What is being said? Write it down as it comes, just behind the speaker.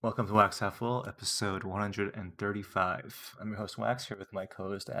Welcome to Wax Half Full, episode 135. I'm your host Wax, here with my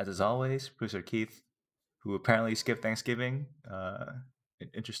co-host, as always, producer Keith, who apparently skipped Thanksgiving. An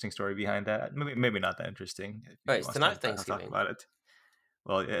interesting story behind that. Maybe not that interesting. If Oh, he it's wants to tonight talk Thanksgiving. about it.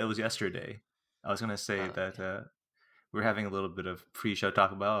 Well, it was yesterday. I was gonna say Oh, that okay. we were having a little bit of pre-show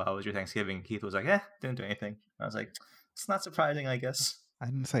talk about how was your Thanksgiving. Keith was like, didn't do anything." I was like, "It's not surprising, I guess." I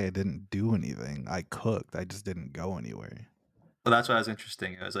didn't say I didn't do anything. I cooked. I just didn't go anywhere. Well, that's why it was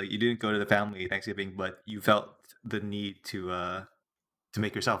interesting. I was like, you didn't go to the family Thanksgiving, but you felt the need to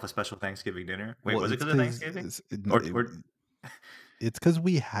make yourself a special Thanksgiving dinner. Wait, Well, was it it's because of because Thanksgiving? it's, Or it's because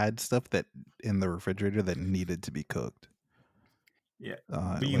we had stuff that in the refrigerator that needed to be cooked. yeah,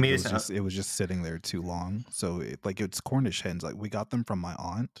 but you Like made it sound. it was just sitting there too long. So it's Cornish hens. Like we got them from my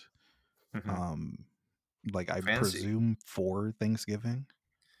aunt. Mhm. Um, like I Fancy, presume for Thanksgiving.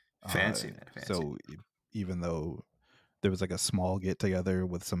 fancy, man, fancy. So even though there was like a small get together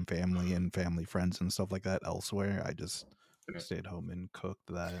with some family and family friends and stuff like that elsewhere, I just Yeah. stayed home and cooked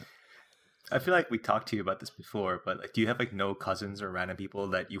that. I feel like we talked to you about this before, but like, do you have like no cousins or random people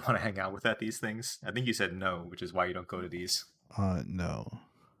that you want to hang out with at these things? I think you said no, which is why you don't go to these. No.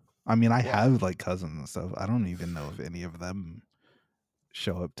 I mean, I Why? have like cousins and stuff. I don't even know if any of them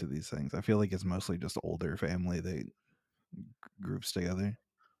show up to these things. I feel like it's mostly just older family that groups together.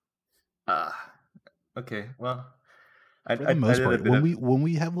 Ah, okay. Well, For the I most did a part, bit of. when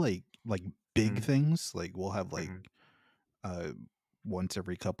we have like big Mhm, things, like we'll have like mhm, uh once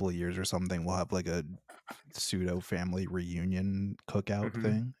every couple of years or something, we'll have like a pseudo family reunion cookout mhm.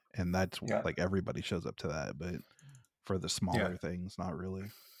 thing, and that's Yeah, like everybody shows up to that. But for the yeah. smaller things, not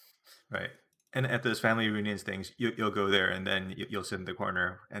really. Right. And at those family reunions things, you'll go there and then you'll sit in the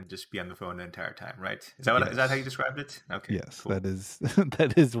corner and just be on the phone the entire time, right? Is that how you Yes. described it? Okay, Yes, that cool. is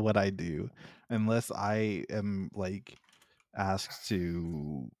that is what I do. Unless I am like asked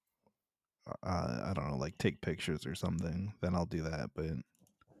to I don't know, like take pictures or something, then I'll do that, but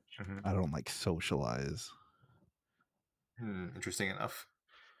Hmm. I don't like socialize. Interesting enough.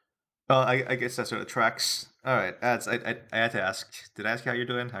 Well, I guess that sort of tracks. All right, ads. I had to ask. Did I ask you how you're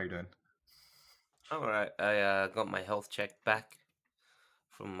doing? How you doing? All right. I got my health check back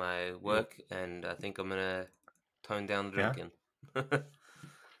from my You, work, and I think I'm gonna tone down the yeah. drinking.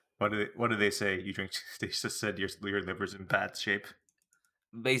 What do they say? You drink? They just said your liver's in bad shape.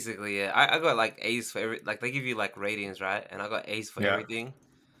 Basically, yeah. I got like A's for every like they give you like ratings, right? And I got A's for Yeah, everything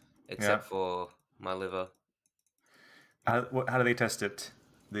yeah. except for my liver. How do they test it?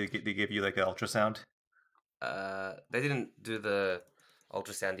 They give you like an ultrasound. They didn't do the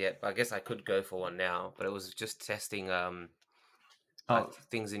ultrasound yet, but I guess I could go for one now. But it was just testing like Oh,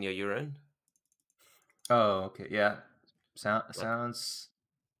 things in your urine. oh, okay, yeah. Like Sounds.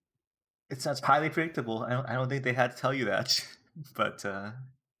 It sounds highly predictable. I don't think they had to tell you that, but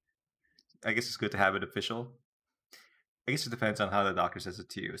I guess it's good to have it official. I guess it depends on how the doctor says it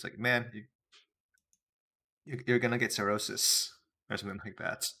to you. It's like, man, you're gonna get cirrhosis or something like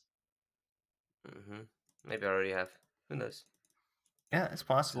that. hmm maybe I already have. Who knows? Yeah, it's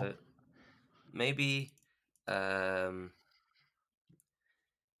possible. So maybe um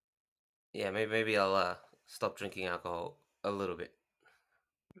yeah, maybe I'll stop drinking alcohol a little bit.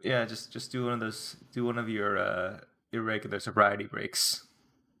 Yeah, just do one of those. Do one of your irregular sobriety breaks.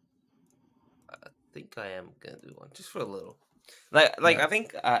 I think I am gonna do one just for a little. Like Yeah. I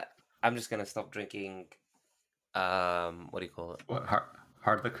think I'm just gonna stop drinking. What do you call it? What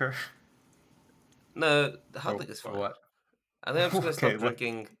hard liquor No, the hard liquor is or fine. what? I think I'm just gonna Okay, stop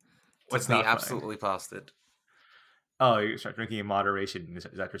drinking to what's be not fine? absolutely past it. Oh, you start drinking in moderation. Is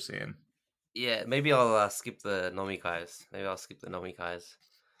that what you're saying? Yeah, maybe I'll skip the nomikais. Maybe I'll skip the nomikais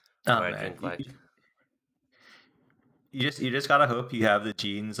Oh where I man, drink like you just gotta hope you have the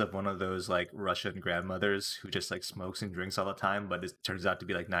genes of one of those like Russian grandmothers who just like smokes and drinks all the time, but it turns out to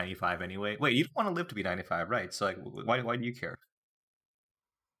be like 95 anyway. Wait, you don't want to live to be 95, right? So like, why do you care?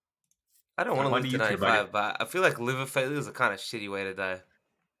 I don't want to Why live do to you care about your? 95, but I feel like liver failure is a kind of shitty way to die.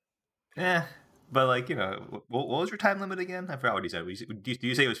 Eh, but like what was your time limit again? I forgot what you said. Do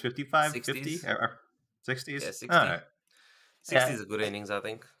you say it was 55, 50, 60s? or Yeah, 60s? All 60. right. 60 Yeah. is a good innings, I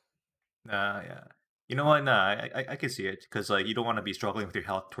think. Yeah. You know what? Nah, I can see it because like you don't want to be struggling with your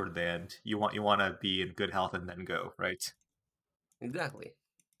health toward the end. You want to be in good health and then go, right? Exactly.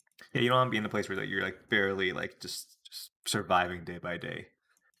 Yeah, you don't want to be in the place where like, you're like barely like just surviving day by day.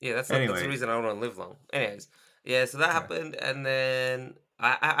 Yeah, that's the Anyway, reason I want to live long. Anyways, yeah, so that yeah. happened, and then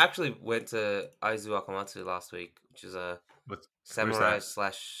I actually went to Aizu Akamatsu last week, which is a Where's samurai that?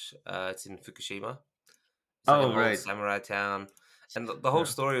 slash. It's in Fukushima. It's like an Oh, old right. samurai town, and the whole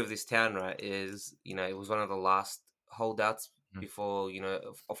Yeah. story of this town, right, is it was one of the last holdouts before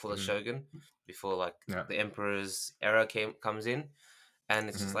for the Mhm. shogun, before like Yeah. the emperor's era comes in, and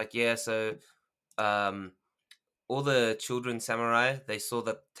it's just Mhm. like so all the children samurai, they saw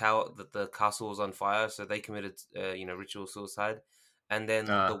that the castle was on fire, so they committed ritual suicide, and then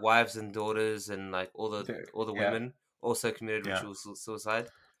the wives and daughters and like all the Yeah. women also committed Yeah. ritual suicide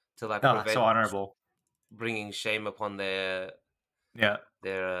to like Oh, prevent so honorable. bringing shame upon their Yeah.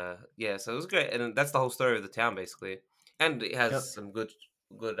 so it was great, and that's the whole story of the town basically, and it has Yep. some good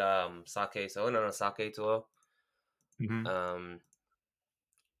sake. So I went on a sake tour, Mhm.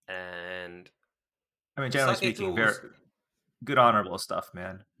 and I mean, the generally sake speaking, tour very was good, honorable stuff,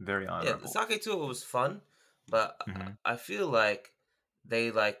 man. Very the honorable. sake tour was fun, but Mhm. I feel like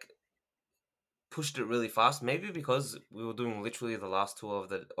they like pushed it really fast. Maybe because we were doing literally the last tour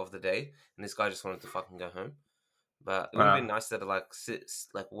of the day, and this guy just wanted to fucking go home. But it would have been nice to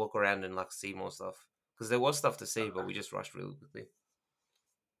like walk around and like see more stuff, because there was stuff to see, but we just rushed really quickly.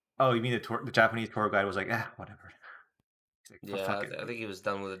 Oh, you mean the Japanese tour guide was like, whatever. He's like, Yeah, fuck it. I think he was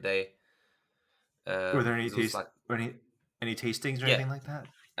done with the day. Were there any 'cause it was any tastings or yeah, anything like that?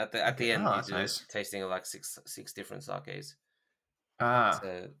 at Okay. the Oh, end you that's did a nice. tasting of like six different sakes. Ah.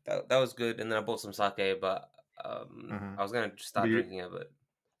 So that was good, and then I bought some sake, but Mhm. I was gonna But start drinking it, but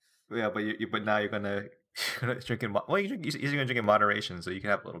yeah, but now you're gonna drink in well, you're gonna drink in moderation, so you can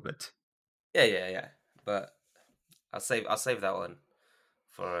have a little bit. yeah. But I'll save that one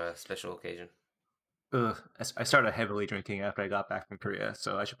for a special occasion. Ugh, I started heavily drinking after I got back from Korea,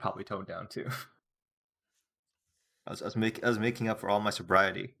 so I should probably tone down too. I was making up for all my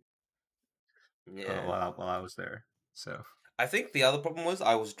sobriety Yeah. while I was there. So I think the other problem was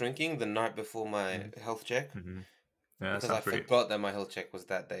I was drinking the night before my Mhm. health check Mhm. Yeah, that because I sounds great. forgot that my health check was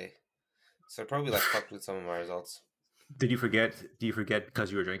that day. So probably like fucked with some of my results. Did you forget? Do you forget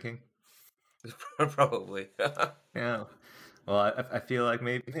because you were drinking? Probably. Yeah. Well, I feel like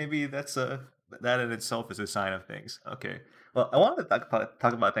maybe that in itself is a sign of things. Okay. Well, I wanted to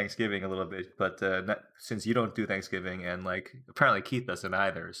talk about Thanksgiving a little bit, but since you don't do Thanksgiving and like apparently Keith doesn't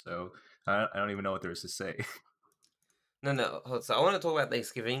either, so I don't even know what there is to say. No. So I want to talk about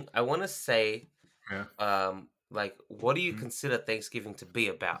Thanksgiving. I want to say, Yeah. like, what do you Mhm. consider Thanksgiving to be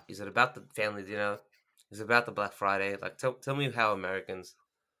about? Is it about the family dinner? Is it about the Black Friday? Like, tell me how Americans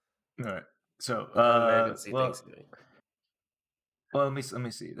All right. So, see well, Thanksgiving. let me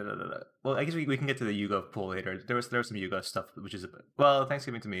see. Da, da, da, da. Well, I guess we can get to the YouGov poll later. There was some YouGov stuff, which is well,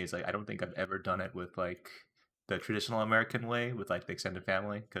 Thanksgiving to me is like I don't think I've ever done it with like the traditional American way with like the extended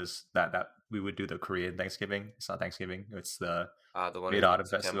family because that we would do the Korean Thanksgiving. It's not Thanksgiving. It's the The one Mid in Autumn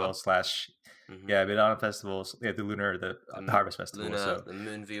September. Festival / Mm-hmm. yeah, Mid Autumn Festivals. Yeah, the lunar the Harvest Festival. So the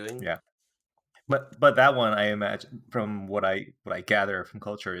moon viewing. yeah. But that one I imagine from what I gather from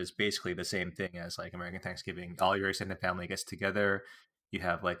culture is basically the same thing as like American Thanksgiving. All your extended family gets together. You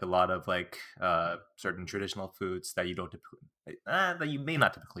have like a lot of like certain traditional foods that you don't typically that you may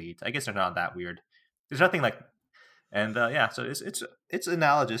not typically eat. I guess they're not that weird. There's nothing like and yeah, so it's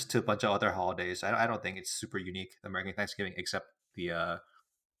analogous to a bunch of other holidays. I don't think it's super unique the American Thanksgiving except the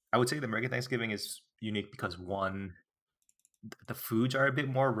I would say the American Thanksgiving is unique because one the foods are a bit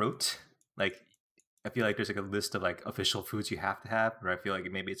more rote. Like I feel like there's like a list of like official foods you have to have, or I feel like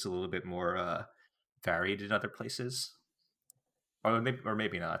maybe it's a little bit more varied in other places, or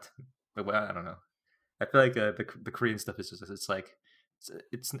maybe not. But well, I don't know. I feel like the Korean stuff is just, it's like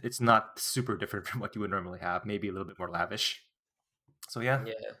it's not super different from what you would normally have. Maybe a little bit more lavish. So yeah,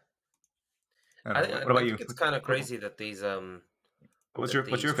 Yeah. I don't know. What I about you? think it's kind of crazy that What's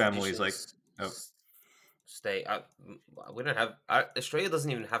your family's like? traditions Oh, stay. We don't have Australia doesn't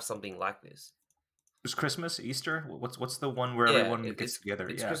even have something like this. is Christmas, Easter? What's the one where Yeah, everyone gets together?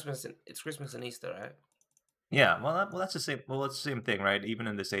 Yeah. It's Christmas and Easter, right? Yeah, well, that's the same. Well, it's the same thing, right? Even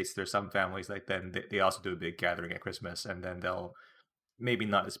in the states, there's some families like then they also do a big gathering at Christmas, and then they'll maybe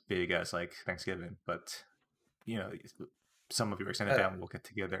not as big as like Thanksgiving, but you know, some of your extended Uh, family will get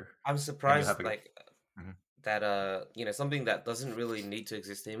together, I'm and you'll have surprised a like Mhm. that something that doesn't really need to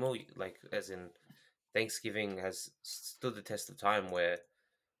exist anymore, like as in Thanksgiving has stood the test of time where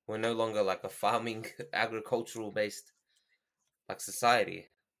we're no longer like a farming agricultural based like society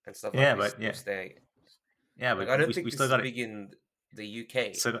and stuff like Yeah, this but still stay. Like but I don't we think we this still is got to big in the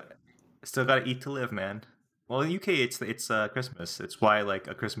UK. still got to eat to live, man. Well, in the UK, it's Christmas. It's why like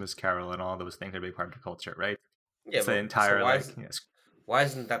a Christmas Carol and all those things are a big part of the culture, right? Yeah, It's the but so entire like why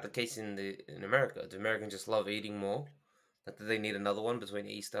isn't that the case in America? Do Americans just love eating more? Like, do they need another one between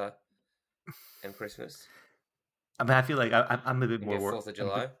Easter and Christmas I mean, I feel like I'm a bit and your more. 4th of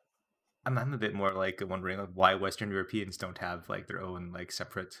July? I'm a bit more like wondering like why Western Europeans don't have like their own like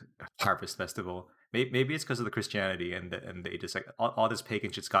separate harvest festival. Maybe it's because of the Christianity, and they just like all this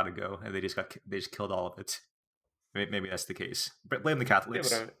pagan shit's got to go, and they just killed all of it. Maybe that's the case. But blame the Yeah,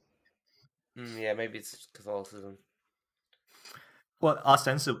 Catholics. yeah, maybe it's Catholicism. Well,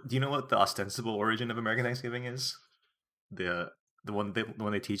 ostensible. Do you know what the ostensible origin of American Thanksgiving is? The one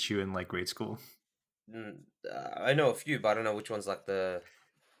they teach you in like grade school. I know a few, but I don't know which one's like the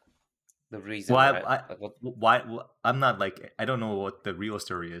reason, Well, right? I Like what? why I'm not like I don't know what the real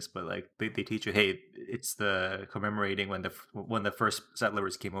story is, but like they teach you, hey, it's the commemorating when the first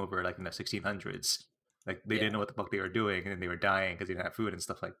settlers came over, like in the 1600s. Like they didn't Yeah, know what the fuck they were doing, and they were dying because they didn't have food and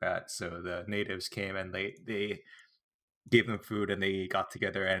stuff like that. So the natives came and they gave them food, and they got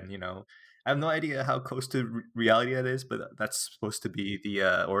together, and I have no idea how close to reality that is, but that's supposed to be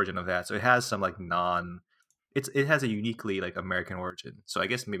the origin of that. So it has some like it has a uniquely like American origin. So I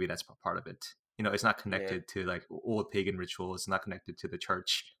guess maybe that's part of it. It's not yeah, connected to like old pagan ritual. It's not connected to the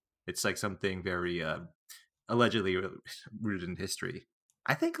church. It's like something very allegedly rooted in history.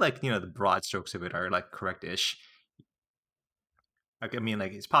 I think like the broad strokes of it are like correct-ish. Like, I mean,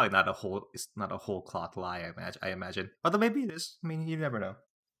 like it's probably not a whole cloth lie. I imagine. Although maybe it is. I mean, you never know.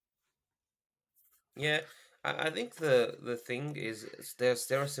 yeah. I think the thing is there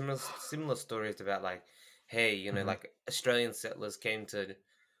are similar stories about like, hey, Hmm. like Australian settlers came to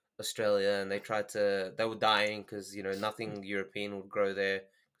Australia and they were dying because nothing European would grow there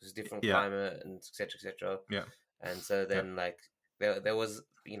because different Yeah, climate and etc etc. yeah, And so yeah, then like there was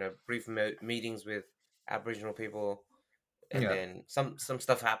brief meetings with Aboriginal people, and yeah, then some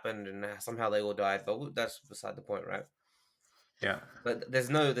stuff happened and somehow they all died. But that's beside the point, right? yeah. But there's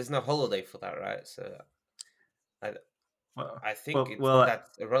no holiday for that, right? So I Well, I think well, well,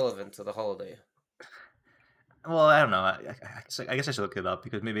 that's irrelevant to the holiday. well. I don't know. I guess I should look it up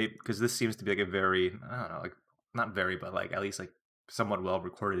because this seems to be like a very I don't know, like not very, but like at least like somewhat well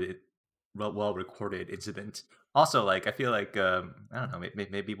recorded incident. Also, like I feel like I don't know.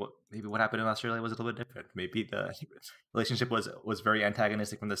 Maybe what happened in Australia was a little bit different. Maybe the relationship was very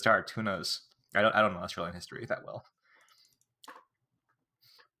antagonistic from the start. Who knows? I don't know Australian history that well.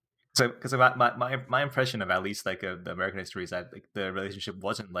 So, because my impression of at least like the American history is that like the relationship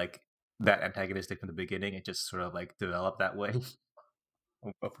wasn't like that antagonistic from the beginning. It just sort of like developed that way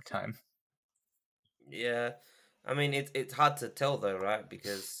over time. Yeah, I mean it's hard to tell though, right?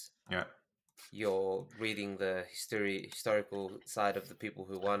 Because Yeah, you're reading the historical side of the people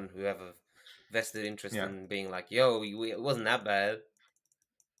who won, who have a vested interest yeah, in being like, "Yo, it wasn't that bad."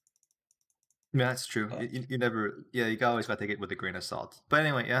 yeah. That's true. But You never, yeah. You always got to take it with a grain of salt. But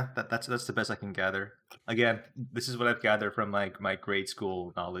anyway, yeah, that's the best I can gather. Again, this is what I've gathered from like my grade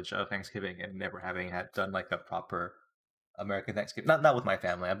school knowledge of Thanksgiving and never having had done like a proper American Thanksgiving. Not with my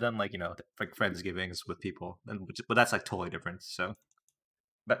family. I've done like like Friendsgivings with people, but that's like totally different. So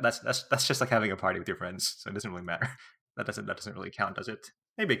that's just like having a party with your friends. So it doesn't really matter. That doesn't really count, does it?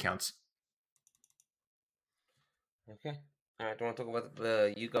 Maybe it counts. okay, all right. Do you want to talk about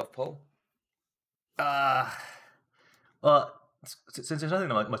the YouGov poll? Uh well, since there's nothing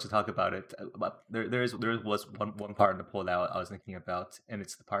much to talk about it, but there was one part in the poll that I was thinking about, and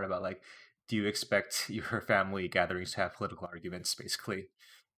it's the part about like, do you expect your family gatherings to have political arguments, basically?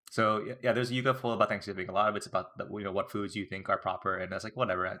 So yeah, there's a YouGov poll about Thanksgiving. A lot of it's about what foods you think are proper, and that's like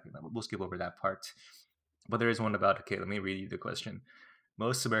whatever. We'll skip over that part. But there is one about okay. Let me read you the question.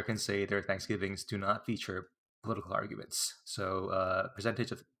 Most Americans say their Thanksgivings do not feature political arguments. So,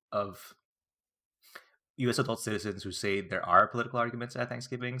 percentage of U.S. adult citizens who say there are political arguments at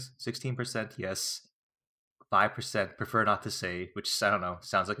Thanksgivings: 16% yes, 5% prefer not to say, which I don't know,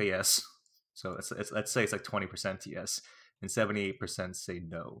 sounds like a yes. So let's say it's like 20% yes, and 78% say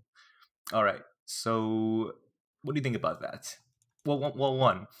no. All right. So, what do you think about that?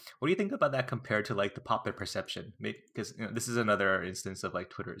 One. What do you think about that compared to like the popular perception? Because this is another instance of like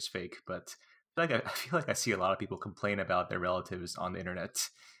Twitter is fake, but I feel like I see a lot of people complain about their relatives on the internet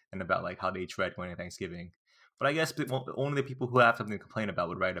and about like how they dread going to Thanksgiving. But I guess only the people who have something to complain about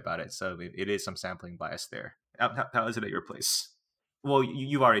would write about it. So it is some sampling bias there. How is it at your place? Well,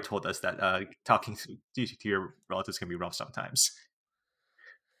 you've already told us that talking to your relatives can be rough sometimes.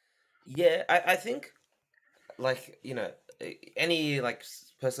 Yeah, I think like any like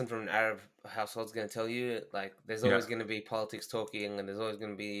person from an Arab household is going to tell you like there's Yeah, always going to be politics talking and there's always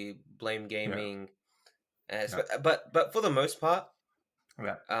going to be blame yeah, gaming. yeah, But for the most part,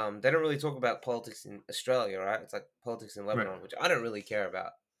 yeah. they don't really talk about politics in Australia, right? It's like politics in Right. Lebanon, which I don't really care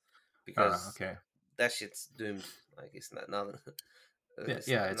about because Okay. that shit's doomed. Like it's not nothing. Yeah, It's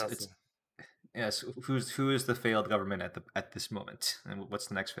yeah. not It's nothing. yes. Who is the failed government at this moment, and what's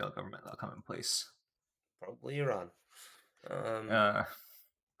the next failed government that'll come in place? Probably Iran. Um, Uh,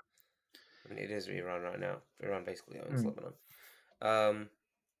 I mean, it is Iran right now. Iran basically owns Lebanon.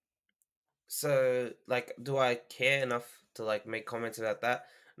 So like, do I care enough to like make comments about that?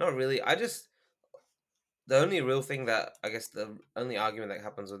 Not really. The only real thing that I guess the only argument that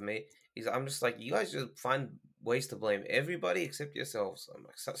happens with me is I'm just like, you guys just find ways to blame everybody except yourselves. I'm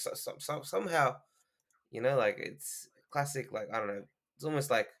like, somehow, like it's classic. Like I don't know. It's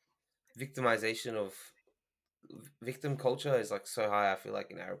almost like victimization of victim culture is like so high. I feel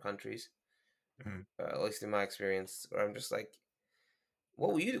like in Arab countries, at least in my experience, where I'm just like,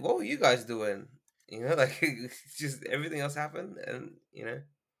 what were you guys doing? Like it's just everything else happened, and I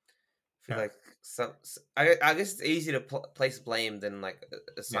feel like I guess it's easy to place blame than like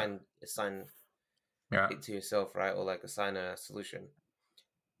assign it to yourself, right? Or like assign a solution.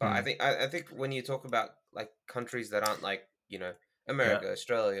 But I think when you talk about like countries that aren't like America,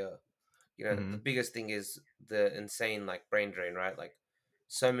 Australia, the biggest thing is the insane like brain drain, right? Like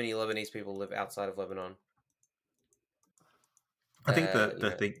so many Lebanese people live outside of Lebanon. I think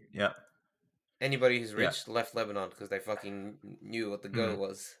the thing, anybody who's rich left Lebanon because they fucking knew what the goal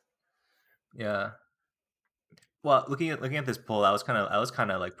was. Yeah. Well, looking at this poll, I was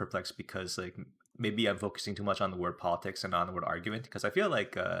kind of like perplexed because like maybe I'm focusing too much on the word politics and on the word argument, because I feel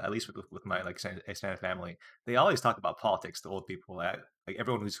like at least with my like extended family, they always talk about politics. The old people, like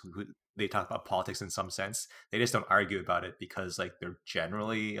everyone who they talk about politics in some sense. They just don't argue about it because like they're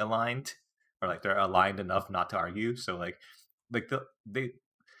generally aligned, or like they're aligned enough not to argue. So like they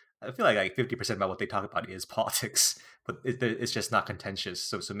I feel like 50% about what they talk about is politics, but it's just not contentious.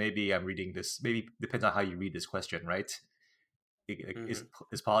 So maybe I'm reading this. Maybe depends on how you read this question, right?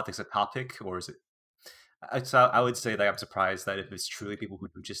 Is politics a topic, or is it? So I would say that I'm surprised that if it's truly people who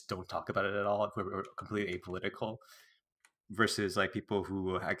just don't talk about it at all, who are completely apolitical, versus like people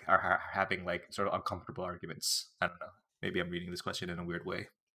who are having like sort of uncomfortable arguments. I don't know. Maybe I'm reading this question in a weird way.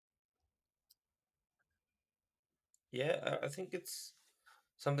 Yeah, I think it's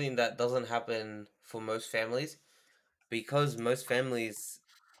something that doesn't happen for most families, because most families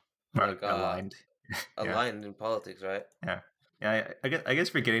like aligned in politics, right? I guess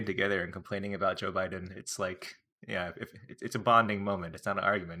for getting together and complaining about Joe Biden, it's like if it's a bonding moment. It's not an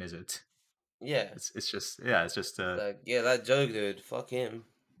argument, is it? Yeah, it's just like that Joe dude, fuck him.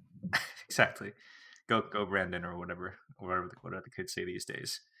 Exactly. Go Brandon, or whatever the kids say these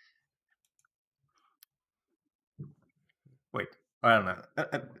days. Wait, I don't know.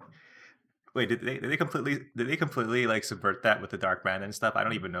 Wait, did they completely like subvert that with the dark man and stuff? I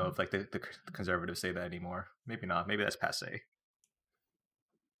don't even know if like the conservatives say that anymore. Maybe not. Maybe that's passe.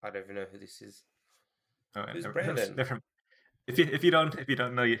 I don't even know who this is. Oh, who's Brandon? If you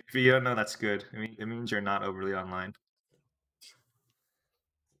don't know, that's good. I mean, it means you're not overly online.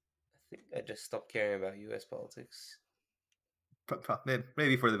 I think I just stopped caring about U.S. politics.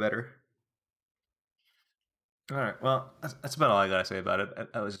 Maybe for the better. All right. Well, that's about all I gotta say about it.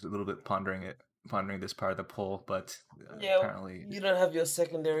 I was just a little bit pondering this part of the poll, but apparently you don't have your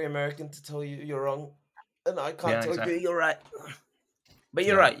secondary American to tell you you're wrong, and I can't tell you you're right. But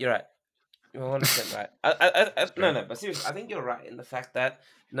you're right. You're right. You're 100% right. No, but seriously, I think you're right in the fact that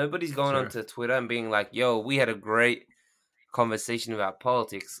nobody's going onto Twitter and being like, "Yo, we had a great conversation about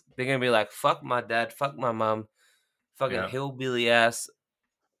politics." They're gonna be like, "Fuck my dad, fuck my mom, fucking hillbilly ass,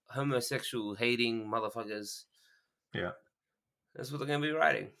 homosexual hating motherfuckers." Yeah, that's what they're gonna be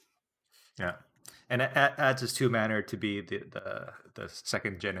writing. Yeah, and it adds his manner to be the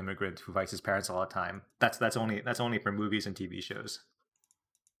second gen immigrant who fights his parents all the time. That's only for movies and TV shows.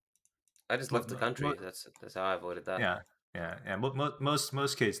 I just left the country. That's how I avoided that. Yeah.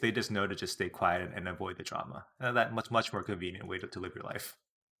 Most kids, they just know to just stay quiet and avoid the drama. That much more convenient way to live your life.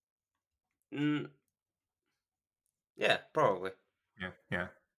 Yeah, probably. Yeah.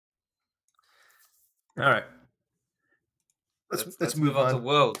 All right. Let's move on to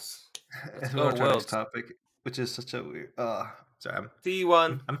Worlds. Let's go to our next topic, which is such a weird. Sorry,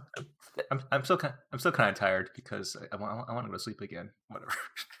 T1. I'm still kind of tired because I want to go to sleep again. Whatever.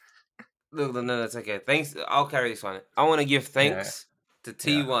 No, that's okay. Thanks. I'll carry this one. I want to give thanks to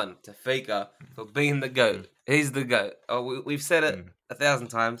T1, to Faker, for being the GOAT. He's the GOAT. Oh, we've said it 1,000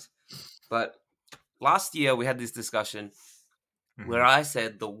 times, but last year we had this discussion where I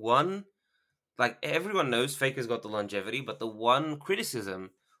said the one, like everyone knows Faker's got the longevity, but the one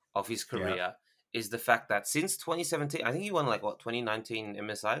criticism of his career is the fact that since 2017, I think he won 2019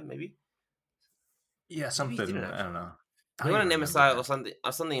 MSI, maybe? Yeah, something. I don't know. He won an MSI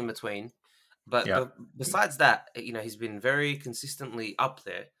or something in between. But besides that, he's been very consistently up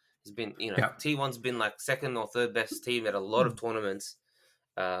there. He's been, T1's been like second or third best team at a lot of tournaments.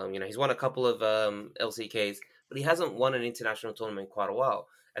 He's won a couple of LCKs, but he hasn't won an international tournament in quite a while.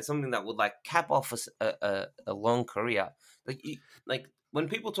 as something that would like cap off a long career. Like when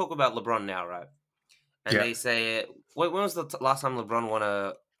people talk about LeBron now, right? And they say, when was the last time LeBron won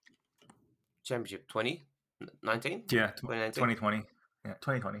a championship? 2019? Yeah, 2019? 2020. Yeah,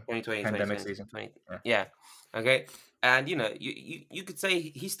 2020. 2020, Pandemic 2020, season. 20. Yeah. Yeah. Okay. And you could say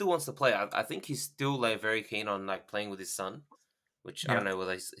he still wants to play. I think he's still like very keen on like playing with his son, which I don't know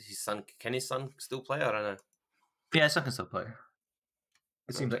whether his son can his son still play. I don't know. Yeah, his son can still play.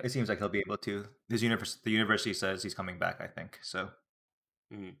 It seems like he'll be able to. The university says he's coming back, I think. So.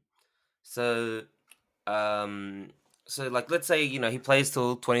 So, so like let's say he plays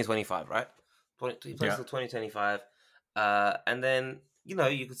till 2025, right? He plays till 2025, and then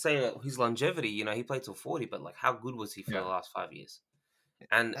you could say his longevity. He played till 40, but like how good was he for the last 5 years?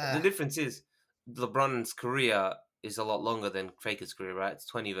 And the difference is LeBron's career is a lot longer than Faker's career, right? It's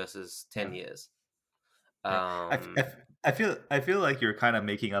 20 versus 10 years. I feel like you're kind of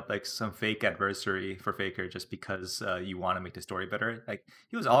making up like some fake adversary for Faker just because you want to make the story better. Like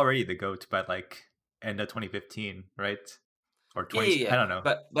he was already the GOAT by like end of 2015, right? Or 20. Yeah. I don't know.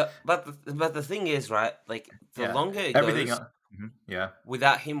 But the thing is, right? Like the longer it goes,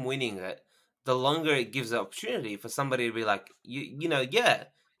 without him winning it, the longer it gives the opportunity for somebody to be like, yeah,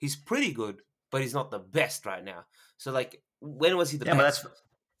 he's pretty good, but he's not the best right now. So like, when was he the best?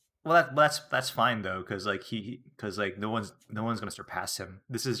 That's fine though, because like no one's gonna surpass him.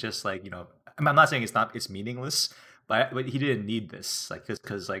 This is just like I'm not saying it's meaningless, but he didn't need this like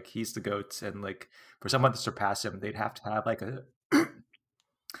because like he's the GOAT, and like for someone to surpass him, they'd have to have like a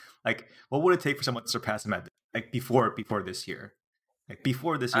like what would it take for someone to surpass him at like before this year? Like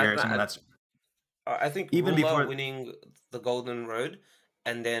before this year, I think even before winning the Golden Road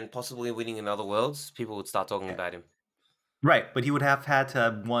and then possibly winning in other worlds, people would start talking about him. Right, but he would have had to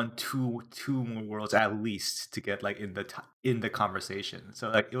have won two more worlds at least to get like in the conversation. So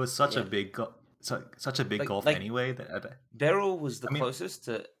like it was such a big gulf anyway. That Beryl was the closest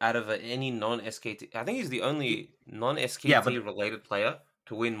to out of any non-SKT. I think he's the only non-SKT related player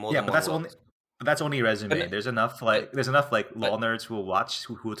to win more than one world. But that's only resume. There's enough like LoL nerds who will watch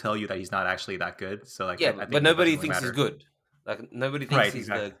who will tell you that he's not actually that good. So like I think but nobody thinks he's good. Like nobody thinks he's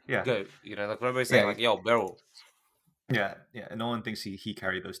the GOAT. Like everybody's saying like, yo, Beryl. Yeah, and no one thinks he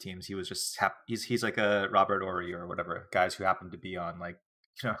carried those teams. He was just he's like a Robert Ory or whatever, guys who happen to be on like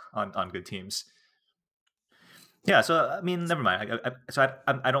on good teams. Yeah, so I mean, never mind.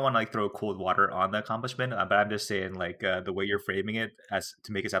 I don't want to like throw cold water on the accomplishment, but I'm just saying like the way you're framing it as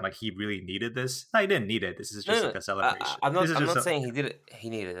to make it sound like he really needed this. No, he didn't need it. This is just like a celebration. I'm not saying he did it. He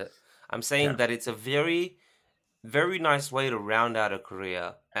needed it. I'm saying that it's a very, very nice way to round out a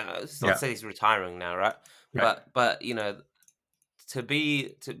career. And it's not say he's retiring now, right? But to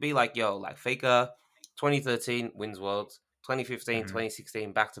be like like Faker, 2013 wins Worlds, 2015,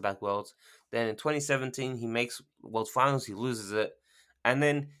 2016 back-to-back Worlds. Then in 2017 he makes World Finals, he loses it, and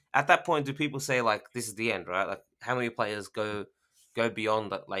then at that point do people say like this is the end, right? Like how many players go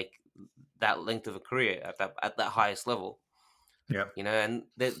beyond that, like that length of a career at that highest level? Yeah, and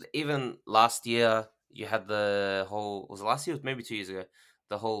even last year you had the whole was it last year? It was maybe 2 years ago.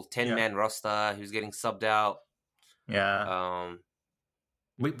 The whole 10-man roster, he was getting subbed out. Yeah.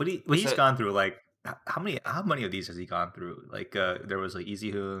 He's gone through like how many of these has he gone through? Like there was like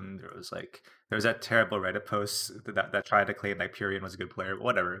EasyHoon, there was that terrible Reddit post that tried to claim like Purion was a good player,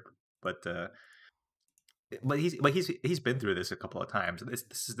 whatever. But he's been through this a couple of times.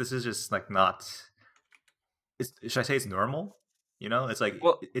 This is just like not. Should I say it's normal? It's like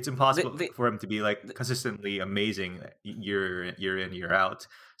it's impossible for him to be like consistently amazing year in year out.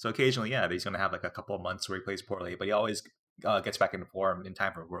 So occasionally, he's going to have like a couple of months where he plays poorly, but he always gets back into form in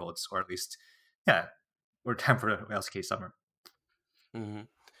time for Worlds, or at least or time for LCK Summer.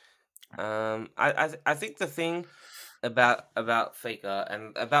 I think the thing about Faker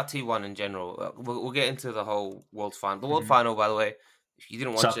and about T1 in general, we'll get into the whole World Final. The World Final, by the way, if you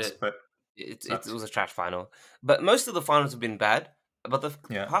didn't watch it was a trash final. But most of the finals have been bad, but the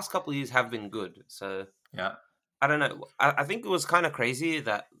past couple of years have been good. So I don't know. I think it was kind of crazy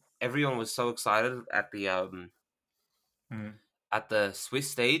that everyone was so excited at the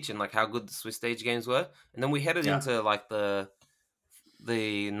Swiss stage and like how good the Swiss stage games were, and then we headed into like the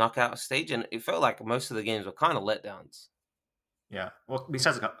knockout stage, and it felt like most of the games were kind of letdowns. Yeah, well,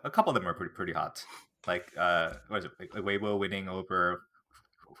 besides a couple of them were pretty hot. Like what was it? Like Weibo winning over.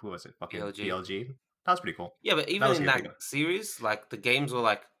 Who was it? Fucking BLG. That was pretty cool. Yeah, but even in that series, like the games were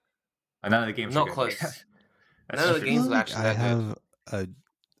like none of the games not were close. None of the games were actually that good. I have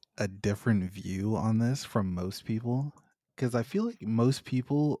a different view on this from most people, because I feel like most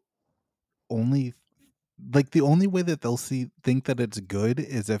people only like the only way that they'll think that it's good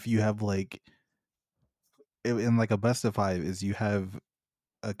is if you have like in like a best of 5 is you have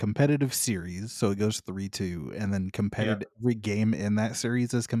a competitive series, so it goes 3-2, and then Yeah, every game in that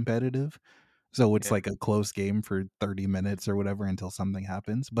series is competitive. So it's yeah, like a close game for 30 minutes or whatever until something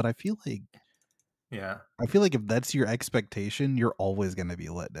happens. But yeah, I feel like if that's your expectation, you're always going to be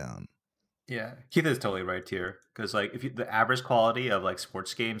let down. yeah. Keith is totally right here because like if you, the average quality of like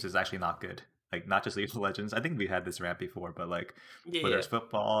sports games is actually not good. Like not just League of Legends. I think we had this rant before, but like Yeah, whether yeah, it's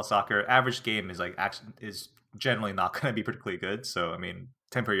football, soccer, average game is like actually is generally not going to be particularly good. So I mean,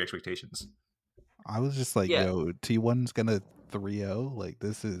 temper your expectations. I was just like, yeah. yo, T1's going to 3-0. Like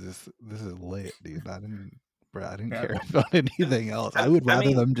this is lit, dude. I didn't Yeah, care about anything else. I would I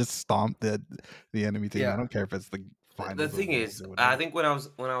rather mean, them just stomp the enemy team. I yeah, don't care if it's the the finals of thing Worlds is, or I whatever. think when I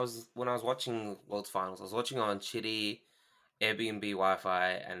was watching World Finals, I was watching on shitty Airbnb Wi-Fi,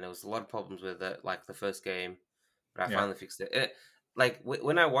 and there was a lot of problems with it. Like the first game, but I yeah. finally fixed it.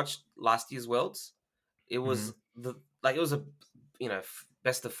 When I watched last year's Worlds, it Hmm. was it was a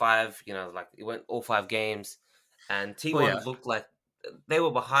best of 5. Like it went all 5 games, and Well, T1 yeah. looked like they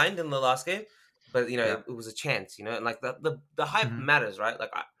were behind in the last game, but Yeah. it was a chance. And like the hype Hmm. matters, right?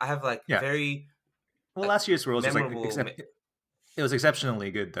 Like I have like Yeah. very Well, like last year's Worlds was like memorable. it was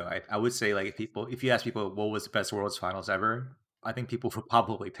exceptionally good though. I would say like if you ask people what was the best Worlds Finals ever, I think people would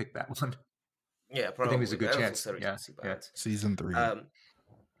probably pick that one. Yeah, I think there's a probably. good That was chance. also Yeah. recency Yeah. bias. Season 3. Um,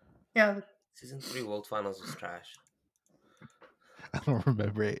 Yeah. Season 3 World Finals was trash. I don't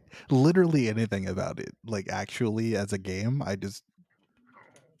remember literally anything about it. Like actually as a game, I just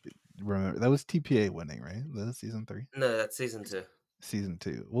remember that was TPA winning, right? That was season 3. No, that's season 2. Season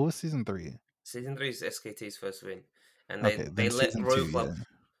 2. What was season 3? Season 3 is SKT's first win, and Okay, they then let season Royal 2, Club. yeah.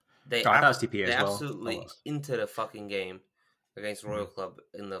 They Oh, I thought it was TPA they as well. Oh absolutely well. entered a fucking game against Royal Mhm. Club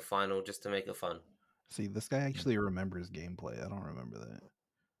in the final just to make it fun. See, this guy actually remembers gameplay. I don't remember that.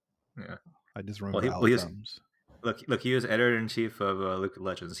 Yeah. I just Well, remember he was outcomes. look. He was editor in chief of League of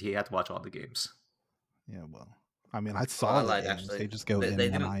Legends. He had to watch all the games. Yeah, well, I mean, I Oh, I saw the lied. games. They Actually, just go they in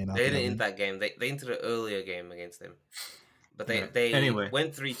one didn't eye and out they the didn't other. end that game. They entered an earlier game against them, but Yeah. they Anyway,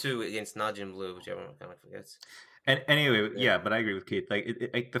 went 3-2 against Najin Blue, which everyone kind of forgets. and anyway, Yeah, yeah, but I agree with Keith. Like,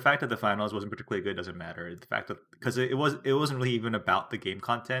 like the fact that the finals wasn't particularly good doesn't matter. The fact that because it wasn't really even about the game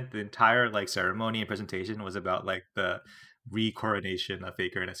content. The entire like ceremony and presentation was about like the re-coronation of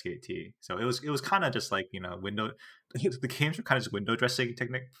Faker and SKT. So it was kind of just like window. The games were kind of just window dressing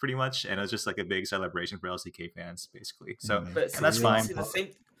technique, pretty much, and it was just like a big celebration for LCK fans, basically. Yeah, So, man. but and that's Real on fine. see top.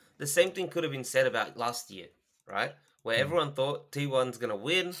 the same thing could have been said about last year, right? Where Mhm. everyone thought T1's gonna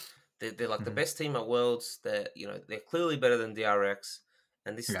win. They're like the Mhm. best team at Worlds. They're clearly better than DRX,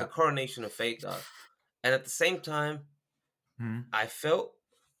 and this is the Yeah. coronation of Faker. And at the same time, Mhm. I felt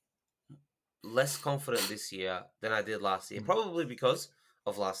less confident this year than I did last year. Mhm. Probably because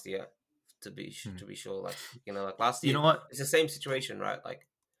of last year, Mhm. to be sure. Like last You year, know what? it's the same situation, right? Like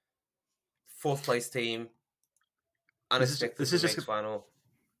fourth place team, This unexpectedly is just makes final.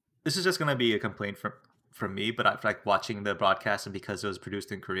 this is just gonna be a complaint from me, but I like watching the broadcast and because it was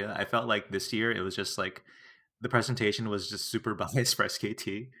produced in Korea, I felt like this year it was just like the presentation was just super biased for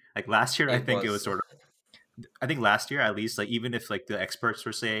SKT. Like last year, I It think it was was. sort of. I think last year, at least, like even if like the experts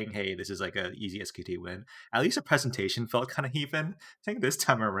were saying, "Hey, this is like a easy SKT win," at least the presentation felt kind of even. I think this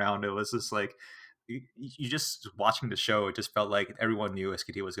time around, it was just like you just watching the show. It just felt like everyone knew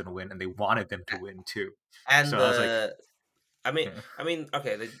SKT was going to win, and they wanted them to win too. And So I was like, yeah,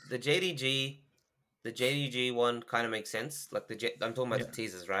 okay, the JDG one kind of makes sense. Like I'm talking about yeah, the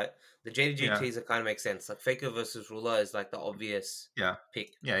teasers, right? The JDG yeah, teaser kind of makes sense. Like Faker versus Ruler is like the obvious yeah,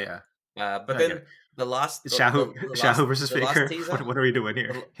 pick. yeah, yeah. But I get then it. the last Shahu versus the last Faker. teaser What are we doing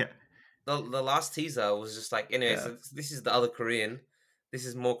here? the, Yeah, the last teaser was just like, anyways, yeah, this is the other Korean. This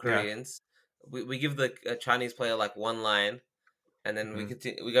is more yeah. Koreans. We give the Chinese player like one line, and then Mhm.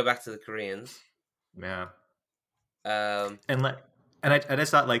 we go back to the Koreans. Yeah. Um, And like, I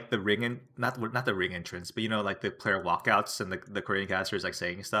just thought like the ring and not the ring entrance, but like the player walkouts and the Korean casters like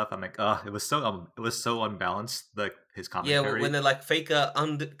saying stuff. I'm like, oh, it was so unbalanced. Like his yeah, when commentary. they're like Faker,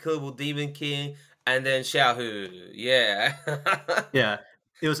 unkillable Demon King, and then Xiaohu. Yeah. Yeah,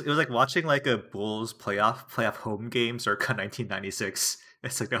 it was like watching like a Bulls playoff home game circa 1996.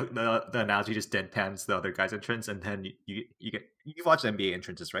 It's like the analogy just deadpans the other guy's entrance, and then you watch NBA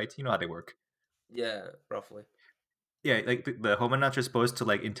entrances, right? You know how they work. Yeah, roughly. Yeah, like the home announcer is supposed to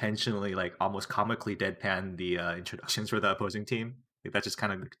like intentionally like almost comically deadpan the introductions for the opposing team. Like that's just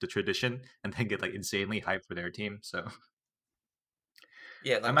kind of the tradition, and then get like insanely hyped for their team. So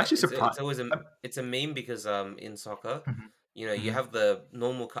Yeah, I'm like actually surprised. it's a meme because in soccer, Mhm. you know, you have the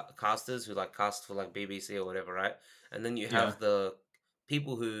normal casters who like cast for like BBC or whatever, right? And then you have the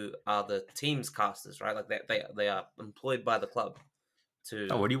people who are the team's casters, right? Like they are employed by the club to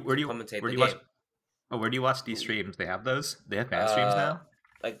commentate the game. Where do you watch these streams? They have those? They have fan streams now?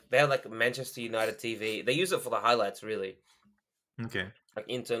 Like they have like Manchester United TV. They use it for the highlights, really. Okay. Like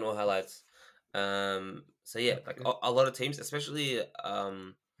internal highlights. So yeah, like a lot of teams, especially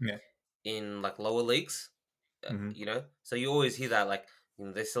in like lower leagues, you know. So you always hear that, like, you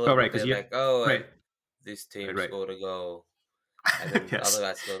know, they celebrate. They're like, this team scored a goal, and then the other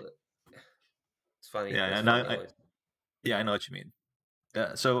guy scored it. It's funny. Yeah, I know what you mean.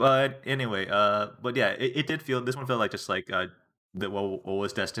 So anyway, but yeah, it did feel, this one felt like just like that what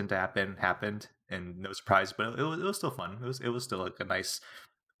was destined to happen happened, and no surprise, but it was still fun. It was still like a nice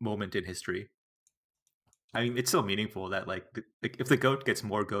moment in history. I mean, it's still meaningful that like if the goat gets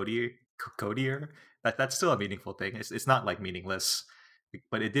more goatier, that's still a meaningful thing. It's not like meaningless,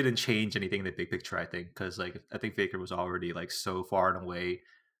 but it didn't change anything in the big picture. I think because like I think Faker was already like so far and away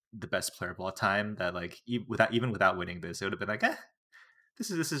the best player of all time that like even without winning this, it would have been like,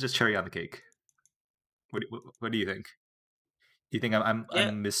 this is just cherry on the cake. What do you think? Do you think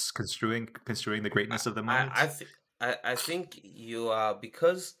I'm misconstruing the greatness of the moment? I think you are,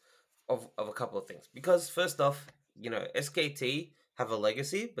 because of a couple of things. Because first off, you know, SKT have a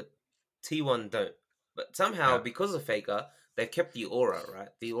legacy, but T1 don't. But somehow, because of Faker, they've kept the aura, right?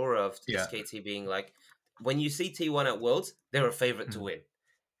 The aura of SKT being like, when you see T1 at Worlds, they're a favorite to win.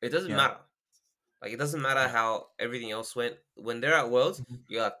 It doesn't matter. Like, it doesn't matter how everything else went. When they're at Worlds,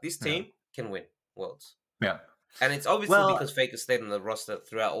 you're like, this team can win Worlds. Yeah. And it's obviously because Faker stayed on the roster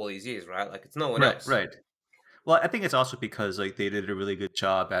throughout all these years, right? Like, it's no one else. Right. Well, I think it's also because like they did a really good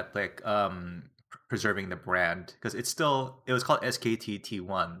job at like preserving the brand, because it was called SKT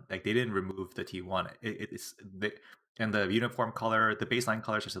T1. Like they didn't remove the T1. And the uniform color, the baseline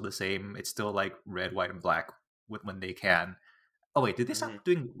colors are still the same. It's still like red, white, and black when they can. Oh wait, did they stop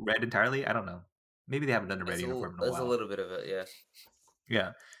doing red entirely? I don't know. Maybe they haven't done the red uniform in a while. There's a little bit of it, yeah.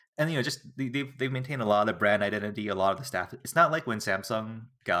 Yeah. And you know, just they've maintained a lot of the brand identity, a lot of the staff. It's not like when Samsung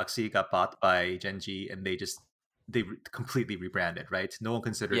Galaxy got bought by Genji and they completely rebranded, right? No one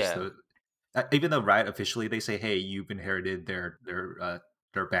considers even though Riot officially they say, hey, you've inherited their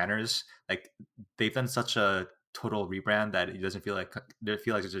banners. Like they've done such a total rebrand that it doesn't feel like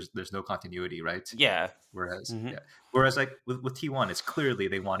there's no continuity, right? Yeah. Whereas like with T1, it's clearly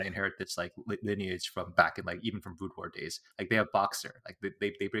they want to inherit this like lineage from back in like even from Brood War days. Like they have Boxer, like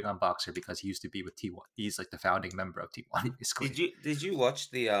they bring on Boxer because he used to be with T1. He's like the founding member of T1. Basically. Did you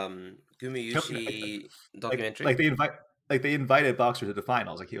watch the Gumayusi documentary? Like they invited Boxer to the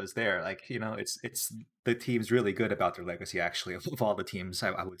finals. Like he was there. Like, you know, it's the team's really good about their legacy. Actually, of all the teams,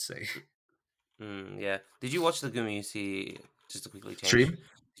 I would say. Yeah. Did you watch the Gumayusi? Just to quickly change. Stream?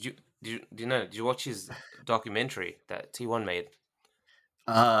 Did you watch his documentary that T1 made?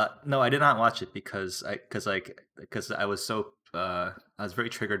 No, I did not watch it because I was so I was very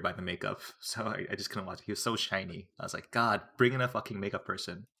triggered by the makeup, so I just couldn't watch it. He was so shiny. I was like, God, bring in a fucking makeup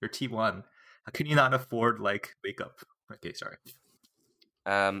person. You're T1. How can you not afford like makeup? Okay, sorry.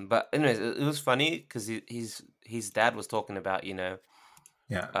 But anyways, it was funny because his dad was talking about, you know.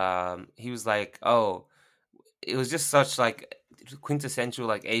 Yeah. He was like, oh, it was just such like quintessential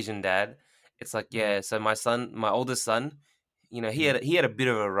like Asian dad. It's like, so my oldest son, you know, he had a bit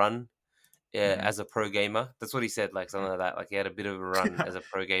of a run as a pro gamer. That's what he said, like something like that. Like he had a bit of a run as a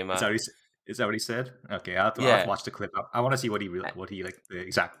pro gamer. Is that what he said? Okay, I'll have to watch the clip. I want to see what he like the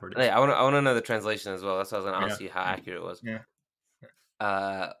exact word is. Yeah, I want to know the translation as well. That's why I was going to ask you how accurate it was.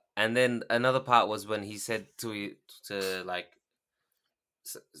 Yeah. And then another part was when he said to like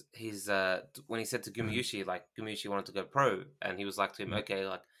when he said to Gumayusi, like Gumayusi wanted to go pro, and he was like to him, okay,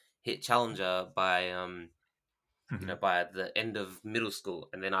 like hit challenger by you know, by the end of middle school,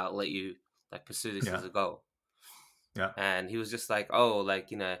 and then I'll let you like pursue this as a goal. Yeah. And he was just like, oh,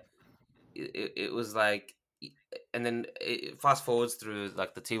 like, you know, it was like, and then it fast forwards through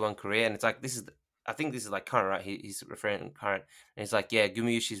like the T1 career, and it's like I think this is like current, right? He's referring to current, and he's like, yeah,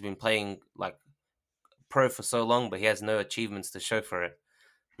 Gumayusi's been playing like pro for so long, but he has no achievements to show for it.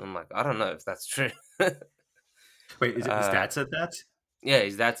 And I'm like, I don't know if that's true. Wait, is it his dad said that? Yeah,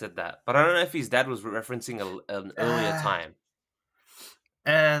 his dad said that, but I don't know if his dad was referencing an earlier time.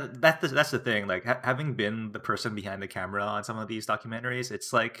 And that's the thing. Like having been the person behind the camera on some of these documentaries,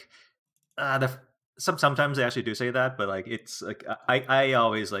 it's like sometimes they actually do say that, but like it's like I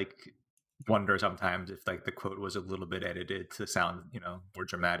always like wonder sometimes if like the quote was a little bit edited to sound, you know, more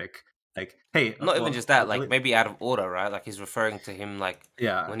dramatic. Like, hey, not even just that, like maybe out of order, right? Like he's referring to him like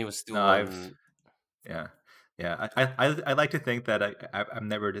when he was still yeah. Yeah, I like to think that I'm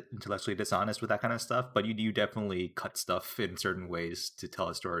never intellectually dishonest with that kind of stuff, but you definitely cut stuff in certain ways to tell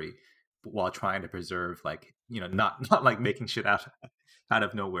a story while trying to preserve, like, not like making shit out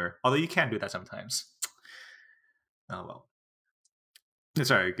of nowhere. Although you can do that sometimes. Oh well.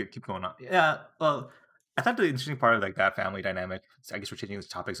 Sorry, keep going on. Yeah, well, I thought the interesting part of like that family dynamic. I guess we're changing the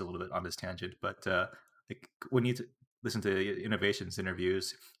topics a little bit on this tangent, but like when you listen to Innovation's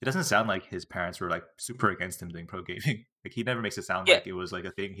interviews, it doesn't sound like his parents were like super against him doing pro gaming. Like he never makes it sound Yeah. like it was like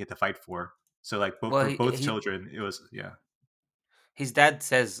a thing he had to fight for. So like Well, for both children, it was yeah. his dad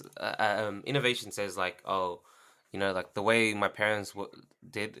says, Innovation says like, oh, like the way my parents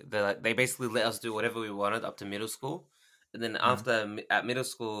did, they basically let us do whatever we wanted up to middle school, and then Mhm. after at middle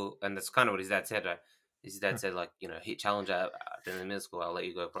school, and that's kind of what his dad said, right? His dad said like, hit challenge at the end of middle school, I'll let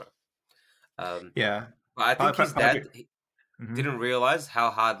you go pro. Yeah, But I think his probably. dad Mhm. didn't realize how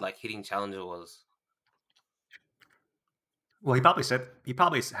hard like hitting challenger was. Well, he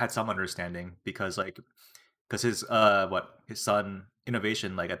probably had some understanding because his his son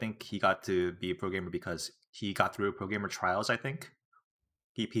Innovation, like I think he got to be a programmer because he got through programmer trials. I think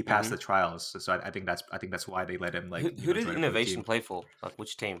he passed Hmm. the trials, so I think that's why they let him like Who did join a pro Innovation team. play for? Like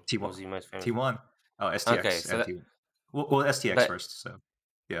which team T1, was he most famous for? T1, oh Okay, STX so and that, T1. Well, STX but first, so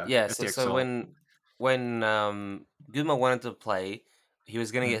yeah, yeah, so STX so Seoul, when Guma wanted to play, he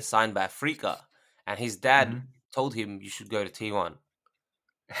was gonna mm-hmm. get signed by Afrika, and his dad Mm-hmm. told him you should go to T1.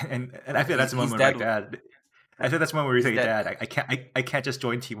 And I feel that's the His moment like dad, dad. I think that's the moment where you his say, dad, Dad, I can't just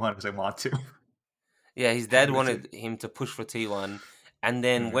join T1 because I want to. yeah, his dad That's it. wanted him to push for T1, and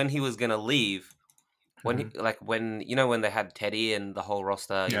then Mm-hmm. when he was gonna leave, when Mm-hmm. when they had Teddy and the whole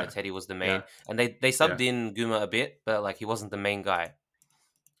roster, Yeah, Teddy was the main, yeah, and they yeah. subbed in Guma a bit, but like he wasn't the main guy.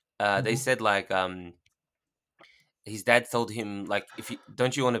 They Mm-hmm. said like his dad told him like, if you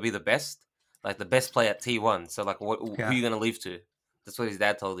don't, you want to be the best, like the best player at T1. So like, who Yeah. you gonna leave to? That's what his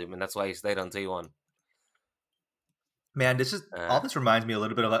dad told him, and that's why he stayed on T1. Man, this is all. Uh, This reminds me a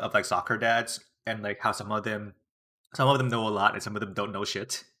little bit of like soccer dads and like how some of them know a lot and some of them don't know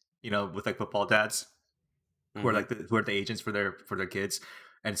shit. With like football dads who are hmm like who are the agents for their kids,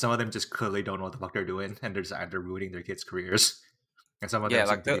 and some of them just clearly don't know what the fuck they're doing, and they're ruining their kids' careers. And some of them Yeah,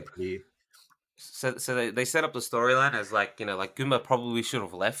 seem like to be pretty. so they set up the storyline as like, like Guma probably should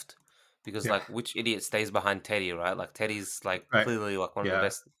have left, because Yeah. like which idiot stays behind Teddy, right? Like Teddy's like Right. clearly like one of the Yeah.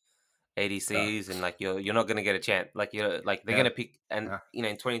 best Yeah. ADCs, and like you're not gonna get a chance. Like you're like they're Yeah. gonna pick, and Yeah.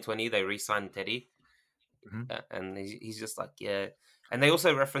 in 2020 they re-signed Teddy, Hmm. and he's just like, yeah. And they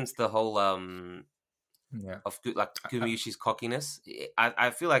also referenced the whole Yeah. of like Uh, Gumayushi's cockiness.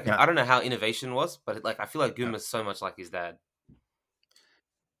 I feel like yeah. I don't know how Innovation was, but like I feel like Yeah. Guma's so much like his dad.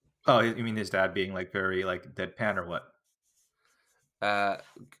 Oh, you mean his dad being like very like deadpan or what? Uh,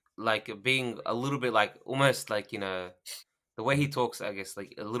 like being a little bit like almost like the way he talks. I guess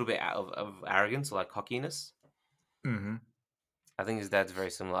like a little bit out of arrogance or like cockiness. Mm-hmm. I think his dad's very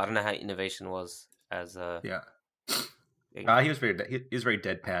similar. I don't know how Innovation was as Yeah. being. He was he was very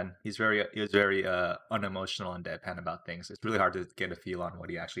deadpan. He was very unemotional and deadpan about things. It's really hard to get a feel on what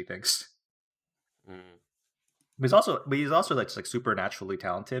he actually thinks. Mm. But he's also like just like supernaturally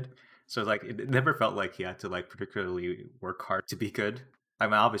talented. So like it never felt like he had to like particularly work hard to be good. I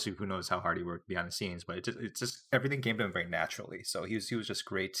mean, obviously, who knows how hard he worked behind the scenes, but it's just everything came to him very naturally. So he was just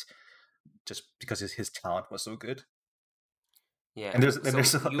great, just because his talent was so good. Yeah. And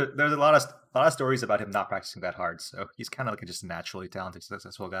So you there's a lot of stories about him not practicing that hard. So he's kind of like a just naturally talented,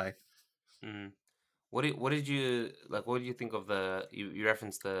 successful guy. mm, what did you like? What did you think of you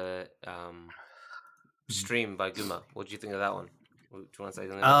referenced the Mhm. stream by Guma? What did you think of that one? Do you want to say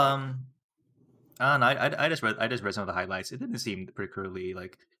something about that? Um, I don't know. I just read some of the highlights. It didn't seem particularly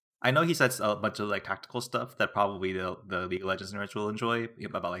like. I know he says a bunch of like tactical stuff that probably the League of Legends nerds will enjoy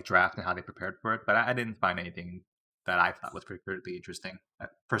about like draft and how they prepared for it, but I didn't find anything that I thought was particularly interesting,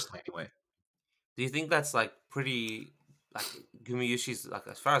 personally anyway. Do you think that's like pretty like Gumayushi's like,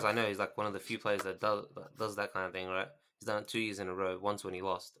 as far as I know, he's like one of the few players that does that kind of thing, right? He's done it 2 years in a row. Once when he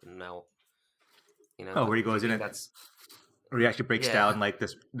lost, and now Oh, like, where he do you goes in think and that's where he actually breaks yeah? down like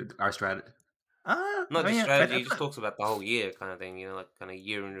this our strategy. Not I just mean, strategy. He just talks about the whole year kind of thing. Like kind of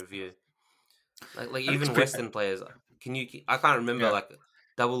year in review. Like I think it's even pretty. Western players. I can't remember Yeah, like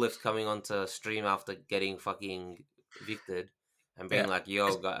Double Lift coming onto stream after getting fucking evicted and being yeah. like,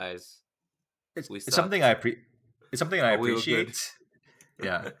 "Yo, guys, we It's something sucked, it's something I but we were good." appreciate.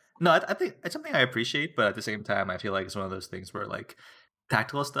 Yeah. No, I think it's something I appreciate, but at the same time, I feel like it's one of those things where like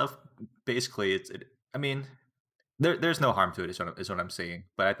tactical stuff. Basically, I mean, there's no harm to it. Is what I'm saying.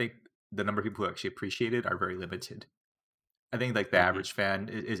 But I think the number of people who actually appreciate it are very limited. I think like the average fan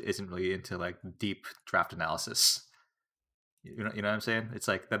isn't really into like deep draft analysis. You know what I'm saying? It's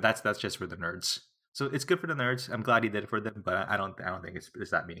like that's just for the nerds. So it's good for the nerds. I'm glad he did it for them, but I don't think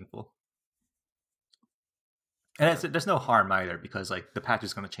it's that meaningful. And there's no harm either because like the patch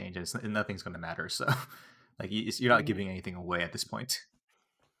is going to change and nothing's going to matter. So like you're not giving anything away at this point.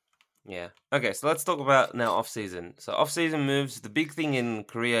 Yeah. Okay, so let's talk about now off season. So off season moves. The big thing in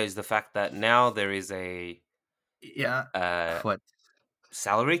Korea is the fact that now there is a what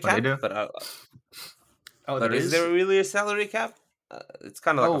salary cap. But is there really a salary cap? It's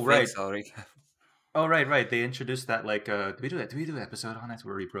kind of like a fake salary cap. Oh right. They introduced that like did we do an episode on it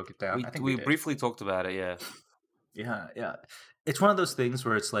where we broke it down? I think we briefly talked about it. Yeah. Yeah. It's one of those things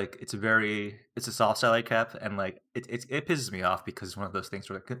where it's like it's a soft salary cap, and like it pisses me off because it's one of those things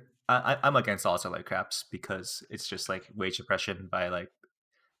where like, I'm against all salary caps because it's just like wage suppression by like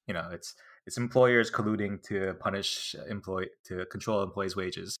it's employers colluding to punish to control employees'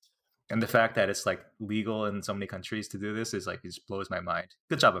 wages. And the fact that it's like legal in so many countries to do this is like it just blows my mind.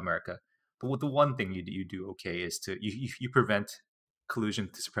 Good job, America. But the one thing you do okay is to you prevent collusion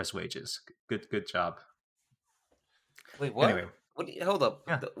to suppress wages. Good job. Wait, what? Anyway, hold up.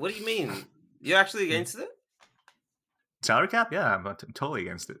 Yeah. What do you mean? You're actually against it? Salary cap? Yeah, I'm totally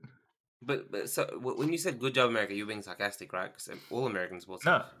against it. But so when you said "good job, America," you're being sarcastic, right? Because all Americans will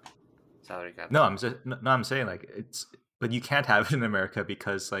say salary cap. No, I'm saying like but you can't have it in America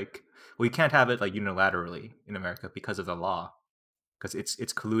because like you can't have it like unilaterally in America because of the law, because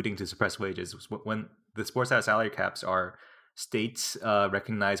it's colluding to suppress wages. When the sports that have salary caps are states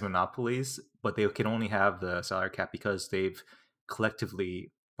recognized monopolies, but they can only have the salary cap because they've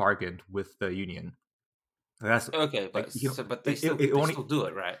collectively bargained with the union. That's okay, but but they still do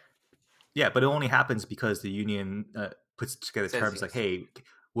it, right? Yeah, but it only happens because the union puts together terms like, "Hey,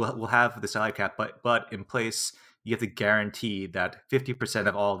 we'll have the salary cap, but in place, you have to guarantee that 50%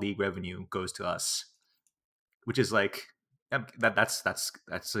 of all league revenue goes to us," which is like that's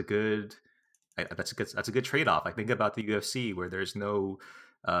a good trade-off. Like think about the UFC where there's no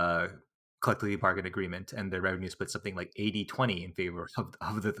collectively bargain agreement and the revenue split something like 80-20 in favor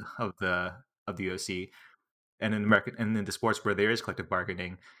of the UFC. And in American and in the sports where there is collective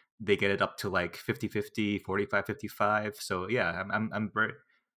bargaining, they get it up to like 50-50, 45-55. So yeah, I'm very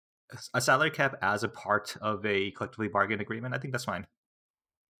a salary cap as a part of a collectively bargained agreement. I think that's fine.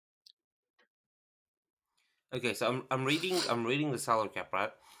 Okay, so I'm reading the salary cap,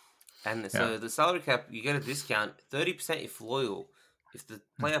 right? And so the salary cap, you get a discount 30% if loyal, if the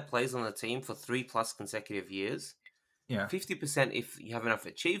player plays on the team for 3+ consecutive years. Yeah. 50% if you have enough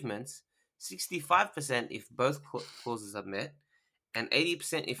achievements. 65% if both clauses are met, and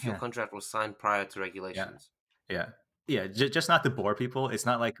 80% if your contract was signed prior to regulations. Yeah. Just not to bore people. It's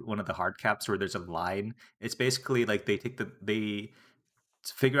not like one of the hard caps where there's a line. It's basically like they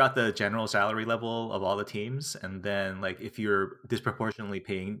figure out the general salary level of all the teams, and then like if you're disproportionately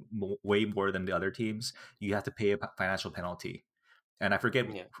paying way more than the other teams, you have to pay a financial penalty. And I forget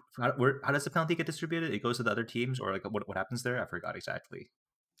how does the penalty get distributed? It goes to the other teams, or like what happens there? I forgot exactly.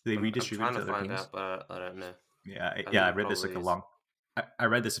 They redistribute I'm trying to to other find teams. out, but I don't know. I read this like I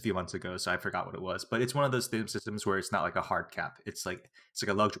read this a few months ago, so I forgot what it was. But it's one of those systems where it's not like a hard cap. It's like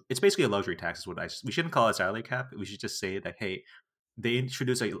a luxury. It's basically a luxury tax. Is what we shouldn't call it a salary cap. We should just say that hey, they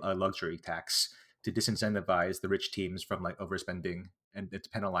introduce a luxury tax to disincentivize the rich teams from like overspending and to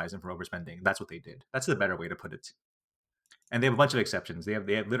penalize them for overspending. That's what they did. That's the better way to put it. And they have a bunch of exceptions. They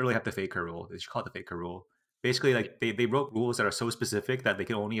literally have the Faker rule. They should call it the Faker rule. Basically, like they wrote rules that are so specific that they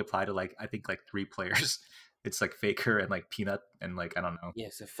can only apply to like I think like 3 players. It's like Faker and like Peanut and like I don't know. Yeah,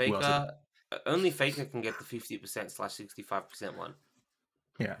 so Faker only Faker can get the 50%/65% one.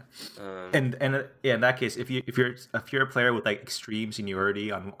 Yeah, and in that case, if you're a player with like extreme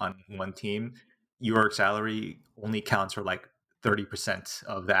seniority on one team, your salary only counts for like 30%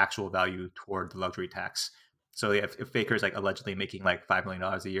 of the actual value toward the luxury tax. So if Faker's like allegedly making like $5 million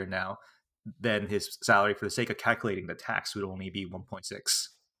a year now, then his salary for the sake of calculating the tax would only be 1.6.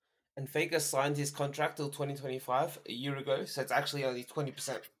 And Faker signed his contract till 2025 a year ago, so it's actually only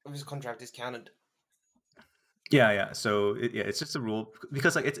 20% of his contract is counted. Yeah. So it's just a rule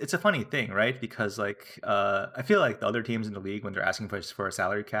because like it's a funny thing, right? Because like I feel like the other teams in the league when they're asking for a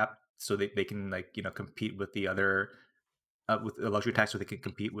salary cap, so they can like compete with the other with the luxury tax, so they can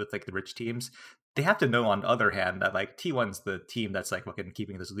compete with like the rich teams. They have to know on the other hand that like T1's the team that's like fucking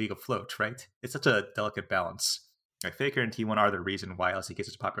keeping this league afloat, right? It's such a delicate balance. Like Faker and T1 are the reason why LCK is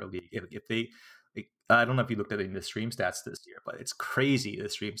such a popular league. If they, like, I don't know if you looked at it in the stream stats this year, but it's crazy the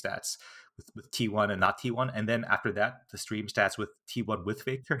stream stats with T1 and not T1, and then after that the stream stats with T1 with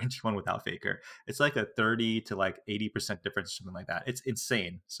Faker and T1 without Faker. It's like a 30 to like 80% difference, something like that. It's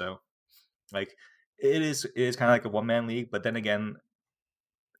insane. So like it is kind of like a one-man league, but then again,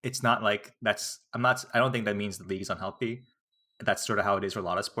 it's not like I don't think that means the league is unhealthy. That's sort of how it is for a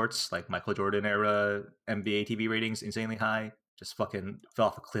lot of sports. Like Michael Jordan era NBA TV ratings insanely high, just fucking fell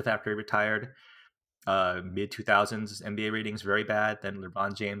off a cliff after he retired. Mid 2000s NBA ratings very bad. Then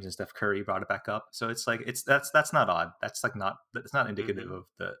LeBron James and Steph Curry brought it back up. So it's like that's not odd. That's not indicative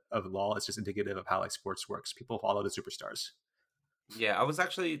of law. It's just indicative of how like sports works. People follow the superstars. Yeah, I was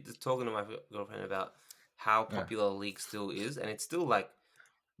actually just talking to my girlfriend about how popular the league still is, and it still like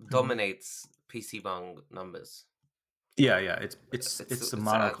dominates PC Bang numbers. Yeah, it's a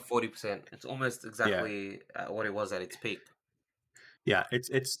like 40%. It's almost exactly what it was at its peak. Yeah,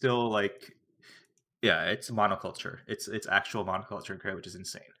 it's still like it's monoculture. It's actual monoculture in Korea, which is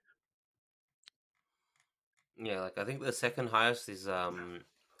insane. Yeah, like I think the second highest is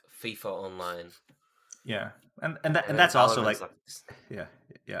FIFA Online. Yeah, and that's also like yeah.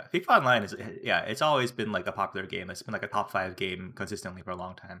 FIFA Online is it's always been like a popular game. It's been like a top 5 game consistently for a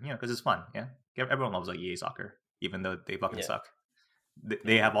long time. Because it's fun. Yeah, everyone loves like EA Soccer, even though they fucking suck.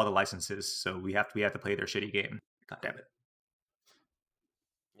 They have all the licenses, so we have to play their shitty game. God damn it.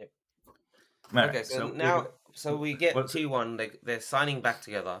 Yep. Okay, so we get T1. They're signing back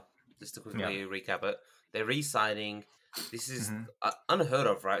together. Just to quickly recap it, they're re-signing. This is unheard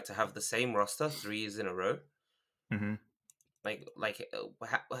of, right? To have the same roster 3 years in a row. Mm-hmm.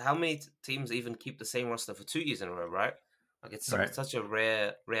 How many teams even keep the same roster for 2 years in a row, right? Like it's such a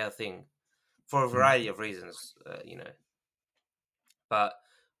rare thing for a variety of reasons, But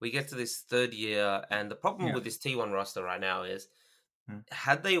we get to this 3rd year, and the problem with this T1 roster right now is,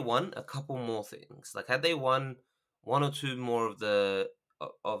 had they won a couple more things, like had they won 1 or 2 more of the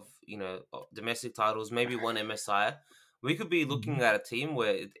domestic titles, maybe one MSI, we could be looking at a team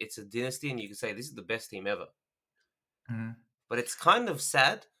where it's a dynasty, and you could say this is the best team ever. But it's kind of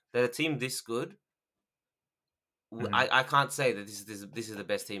sad that a team this good, I can't say that this is the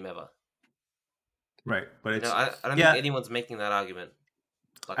best team ever. Right, but it's I don't think anyone's making that argument.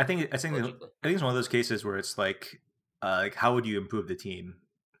 Like, I think it's one of those cases where it's like how would you improve the team?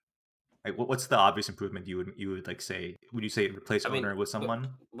 Like, what's the obvious improvement you would like say? Would you say replace Owner with someone?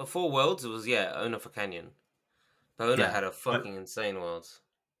 Before Worlds, it was Owner for Canyon. But Owner had a fucking insane Worlds.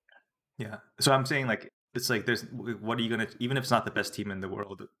 Yeah, so I'm saying like it's like what are you gonna, even if it's not the best team in the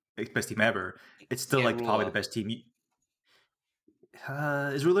world, best team ever, it's still like probably the best team.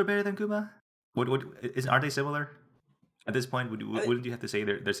 Is Ruler better than Kuma? Aren't they similar? At this point, wouldn't you have to say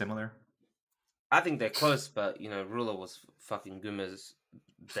they're similar? I think they're close, but Ruler was fucking Guma's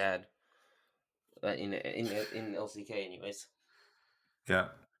dad in LCK, anyways. Yeah,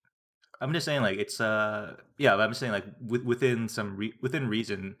 I'm just saying like it's I'm just saying like within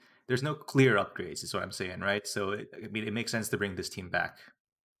reason, there's no clear upgrades. Is what I'm saying, right? So it makes sense to bring this team back.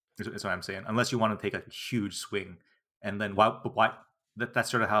 Is what I'm saying, unless you want to take a huge swing, and then why?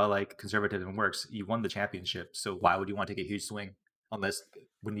 That's sort of how like conservatism works. You won the championship, so why would you want to take a huge swing unless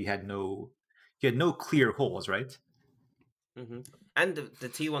when you had no clear holes, right? Mm-hmm. And the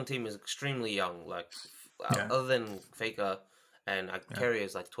T1 team is extremely young. Like other than Faker and Carrier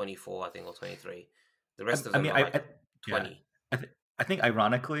is like 24, I think, or 23. The rest of them are like 20. I think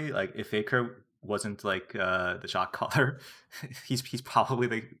ironically, like if Faker wasn't like the shot caller, he's probably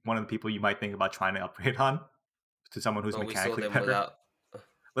like one of the people you might think about trying to upgrade on to someone who's mechanically better.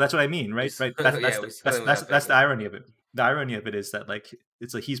 Well, that's what I mean, right? Right. That's the irony of it. The irony of it is that like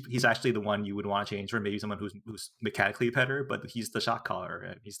it's like he's actually the one you would want to change for, maybe someone who's mechanically better, but he's the shot caller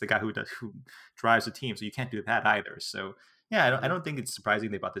and he's the guy who drives the team. So you can't do that either. So yeah, I don't think it's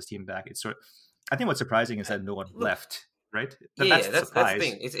surprising they brought this team back. It's I think what's surprising is that no one left. Right? That's the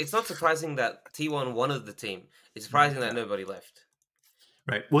thing. It's not surprising that T1 wanted the team. It's surprising that nobody left.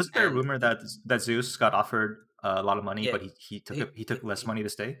 Right? Wasn't there a rumor that Zeus got offered a lot of money, but he took less money to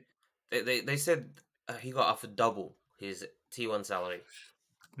stay? They said he got offered double his T1 salary,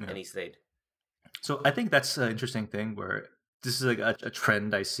 and he stayed. So I think that's an interesting thing where this is like a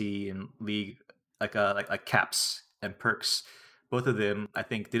trend I see in League, like Caps and Perks. Both of them, I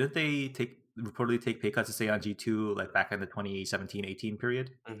think, didn't they reportedly take pay cuts to stay on G2 like back in the 2017-18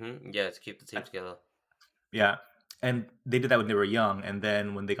 period? Mm-hmm. Yeah, to keep the team together. Yeah, and they did that when they were young, and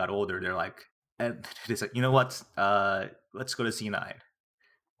then when they got older, they're like, and it's like, you know what? Let's go to C9,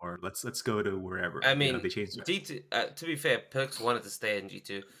 or let's go to wherever. I mean, they changed G2. To be fair, Perks wanted to stay in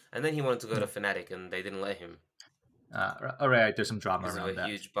G2, and then he wanted to go to Fnatic, and they didn't let him. All right, there's some drama around that.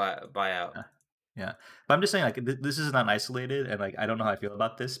 Huge buyout. Yeah, but I'm just saying, like, this is not isolated, and like, I don't know how I feel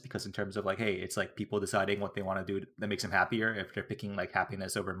about this because in terms of like, hey, it's like people deciding what they want to do that makes them happier. If they're picking like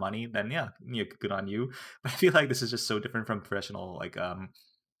happiness over money, then yeah, good on you. But I feel like this is just so different from professional, like,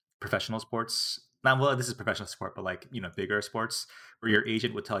 professional sports. Not well, this is professional sport, but like bigger sports where your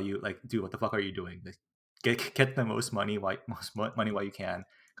agent would tell you like, dude, what the fuck are you doing? Like, get the most money while you can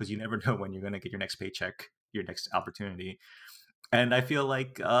because you never know when you're gonna get your next paycheck, your next opportunity. And I feel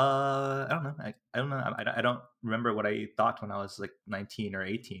like I don't know. I don't know. I don't remember what I thought when I was like 19 or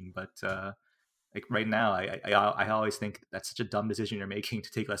 18, but like right now, I always think that's such a dumb decision you're making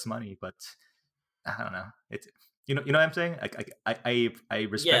to take less money. But I don't know. It's you know what I'm saying. I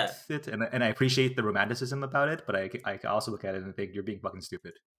respect Yeah, it and I appreciate the romanticism about it, but I can also look at it and think you're being fucking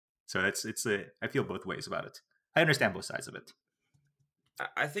stupid. So I feel both ways about it. I understand both sides of it.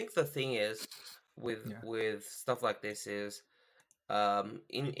 I think the thing is Yeah. with stuff like this is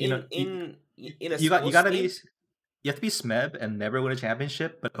in You know, in a you sports gotta team. be you have to be SMEB and never win a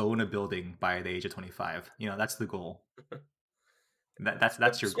championship, but own a building by the age of 25. That's the goal.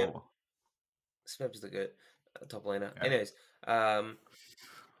 That's your Smep, goal. Smep's the good top laner. Yeah. Anyways,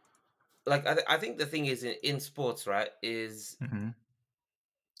 like I think the thing is in sports, right? Is Hmm.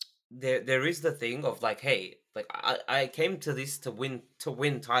 there is the thing of like, hey, like I came to this to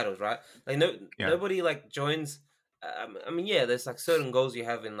win titles, right? Like Yeah. nobody like joins. I mean, yeah, there's like certain goals you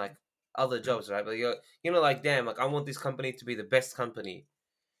have in like other jobs, right? But like, damn, like I want this company to be the best company.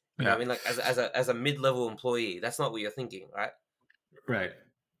 You know what Yeah. I mean? Like as a mid level employee, that's not what you're thinking, right? Right.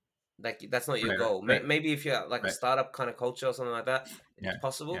 Like that's not your Right. goal. Right. Maybe if you're like a Right. startup kind of culture or something like that, it's Yeah.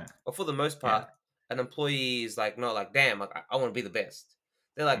 possible. Yeah. But for the most Yeah. part, an employee is like not like, damn, like I want to be the best.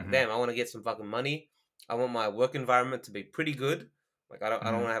 They're like, Hmm. damn, I want to get some fucking money. I want my work environment to be pretty good. Like I don't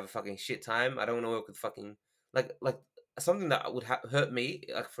Hmm. want to have a fucking shit time. I don't want to work with fucking like something that would hurt me.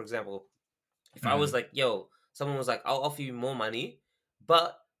 Like for example, if I was Hmm. like, yo, someone was like, I'll offer you more money,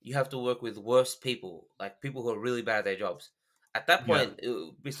 but you have to work with worse people, like people who are really bad at their jobs. At that Yeah. point, it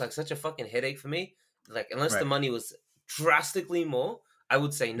would be like such a fucking headache for me. Like, unless the Right. money was drastically more, I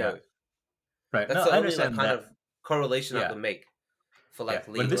would say Yeah. no. Right. That's No, the I only like understand kind that. of correlation I Yeah. could make for Yeah. like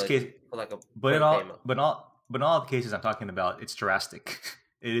But in this like case, for like a but pro gamer. in all the cases I'm talking about, it's drastic.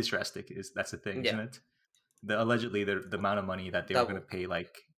 It is drastic. That's the thing, Yeah, isn't it? Allegedly the amount of money that they were going to double. pay,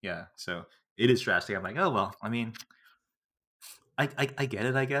 like, yeah, so it is drastic. I'm like, oh well, I mean, I get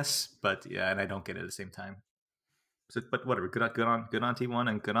it, I guess, but yeah, and I don't get it at the same time. So, but whatever, good on T1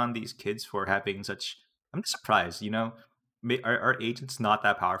 and good on these kids for having such. I'm just surprised, are agents not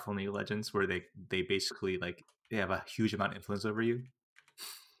that powerful in League of Legends where they basically like they have a huge amount of influence over you.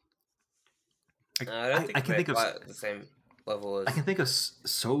 like I don't I think can they're think of quite at the same level I as. can think of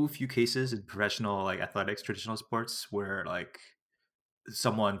so few cases in professional like athletics, traditional sports where like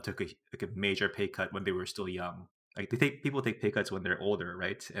someone took a major pay cut when they were still young. Like people take pay cuts when they're older,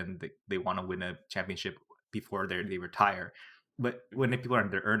 right? And they want to win a championship before they retire. But when people are in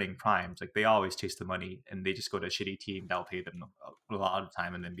their earning primes, like they always chase the money and they just go to a shitty team that'll pay them a lot of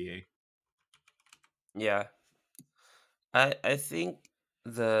time in the NBA. Yeah, I think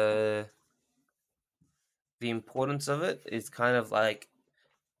the the importance of it is kind of like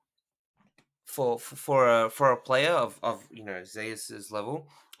for a player of Zeus's level,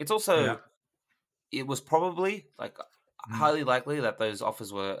 it's Yeah. also it was probably like Mhm. highly likely that those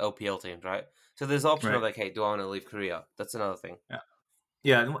offers were LPL teams, right? So there's the option of Right. like, hey, do I want to leave Korea? That's another thing. Yeah.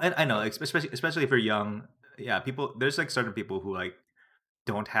 Yeah, and I know, But like, especially if you're young. Yeah, people. There's like certain people who like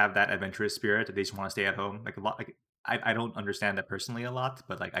don't have that adventurous spirit. They just want to stay at home. Like a lot. Like I don't understand that personally a lot,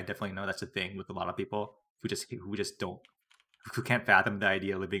 but like I definitely know that's a thing with a lot of people who just don't who can't fathom the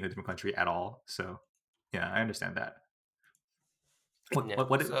idea of living in a different country at all. So yeah, I understand that. yeah,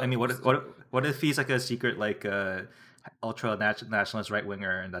 I so mean, what if he's like a secret like ultra nationalist right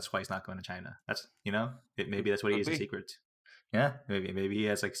winger, and that's why he's not going to China? That's maybe that's what he could is in be. secret. Yeah, maybe he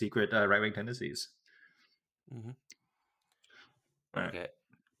has like secret right wing tendencies. Hmm. All right. Okay.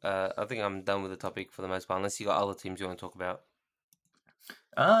 I think I'm done with the topic for the most part, unless you got other teams you want to talk about.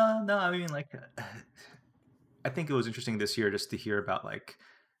 No, I mean like I think it was interesting this year just to hear about like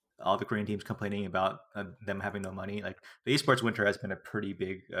all the Korean teams complaining about them having no money. Like the esports winter has been a pretty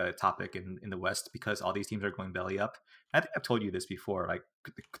big topic in the West because all these teams are going belly up. I think I've told you this before. Like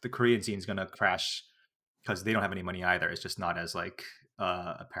the Korean scene is going to crash because they don't have any money either. It's just not as like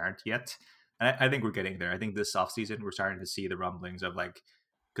apparent yet. And I think we're getting there. I think this off season we're starting to see the rumblings of like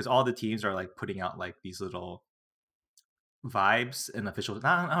because all the teams are like putting out like these little vibes and official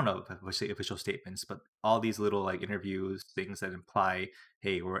I don't know if I would say official statements, but all these little like interviews, things that imply,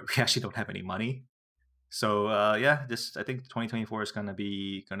 hey, we actually don't have any money. So yeah, just I think 2024 is gonna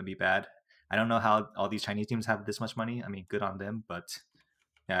be bad. I don't know how all these Chinese teams have this much money. I mean, good on them, but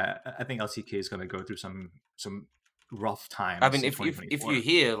yeah, I think LCK is going to go through some rough I times mean, in if you 2024.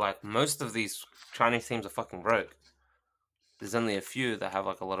 hear like most of these Chinese teams are fucking broke. There's only a few that have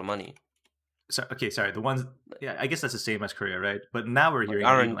like a lot of money. So, okay, sorry. The ones, yeah, I guess that's the same as Korea, right? But now we're Like hearing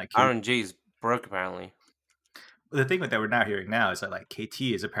that even like RNG is broke apparently. the thing that we're now hearing now is that like KT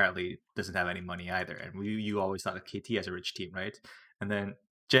is apparently doesn't have any money either, and you always thought of KT as a rich team, right? And then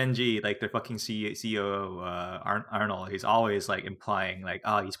Genji, like their fucking CEO Arnold, he's always like implying like,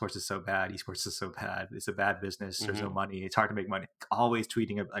 oh, esports is so bad, esports is so bad, it's a bad business, there's no money, it's hard to make money. Always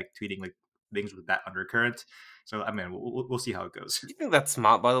tweeting like things with that undercurrent. So I mean, we'll see how it goes. Do you think that's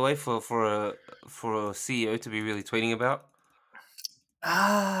smart, by the way, for a CEO to be really tweeting about?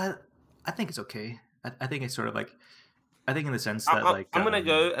 I think it's okay. I think it's sort of like, I think in the sense that like I'm gonna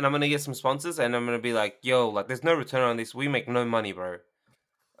go and I'm gonna get some sponsors and I'm gonna be like, yo, like there's no return on this. We make no money, bro.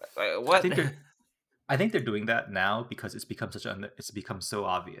 Like, what? I think they're doing that now because it's become it's become so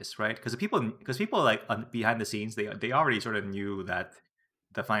obvious, right? Because people like behind the scenes, they already sort of knew that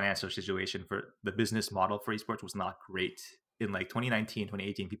the financial situation for the business model for esports was not great in like 2019,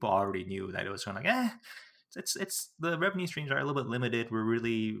 2018. People already knew that it was kind of like, it's the revenue streams are a little bit limited. We're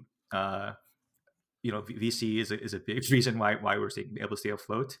really VC is a big reason why we're able to stay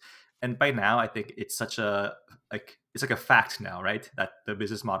afloat. And by now, I think it's such a it's like a fact now, right? That the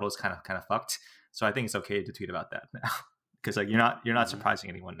business model is kind of fucked. So I think it's okay to tweet about that now, because like you're not surprising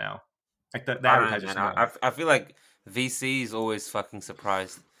anyone now. Like the advertisers know. I feel like VC is always fucking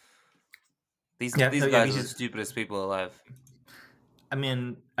surprised. These guys are the stupidest people alive. I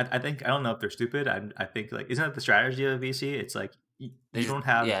mean, I think I don't know if they're stupid. I think like isn't it the strategy of VC? It's like you don't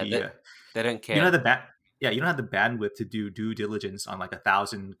have they don't care. You don't have you don't have the bandwidth to do due diligence on like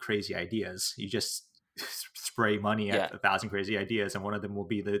 1,000 crazy ideas. You just spray money at 1,000 crazy ideas, and one of them will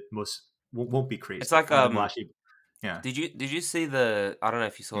be the most won't be crazy. It's like yeah. Did you see the? I don't know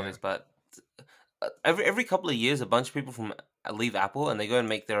if you saw this, but every couple of years, a bunch of people from leave Apple and they go and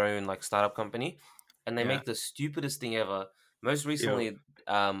make their own like startup company, and they make the stupidest thing ever. Most recently,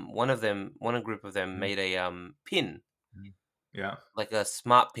 one group of them made a pin, like a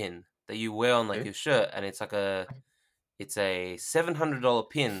smart pin that you wear on like your shirt, and it's like it's a $700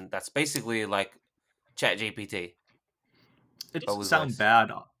 pin that's basically like ChatGPT. It doesn't sound bad.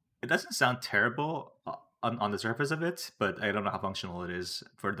 It doesn't sound terrible on the surface of it, but I don't know how functional it is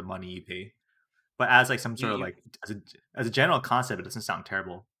for the money you pay. But as like some sort of like as a general concept, it doesn't sound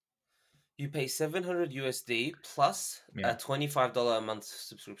terrible. You pay $700 USD plus a $25 a month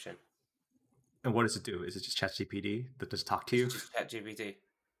subscription. And what does it do? Is it just ChatGPT that does talk to you? It's just ChatGPT.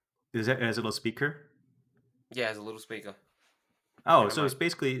 Is it as a little speaker? Yeah, as a little speaker. Oh, so it's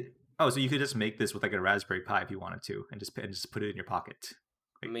basically so you could just make this with like a Raspberry Pi if you wanted to, and just put it in your pocket.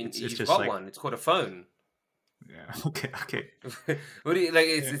 Like, I mean, you've just got one. It's called a phone. Yeah. Okay. What do you like?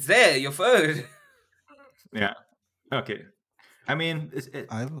 It's there. Your phone. Yeah. Okay. I mean,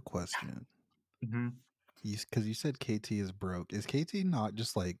 I have a question. Because you said KT is broke. Is KT not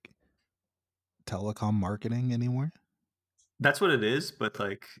just like telecom marketing anymore? That's what it is, but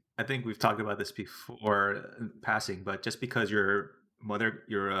like I think we've talked about this before in passing. But just because the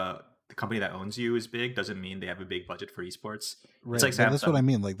company that owns you is big doesn't mean they have a big budget for esports. Right. It's like that's what I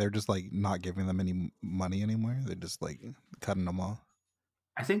mean. Like they're just like not giving them any money anymore. They're just like cutting them off.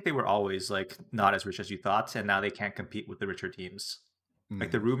 I think they were always like not as rich as you thought, and now they can't compete with the richer teams.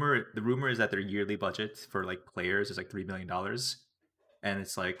 Like the rumor is that their yearly budget for like players is like $3 million, and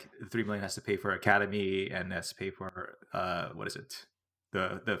it's like $3 million has to pay for academy and has to pay for what is it,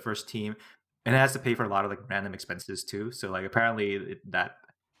 the first team, and it has to pay for a lot of like random expenses too. So like apparently that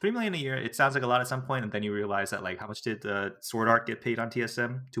 $3 million a year, it sounds like a lot at some point, and then you realize that like how much did Sword Art get paid on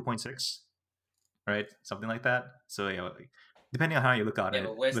TSM? 2.6, right? Something like that. So yeah. Depending on how you look at it,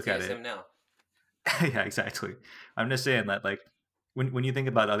 but where's TSM now? Yeah, exactly. I'm just saying that, like, when you think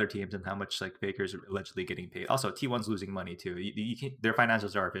about other teams and how much like Faker's are allegedly getting paid, also T1's losing money too. You can't, their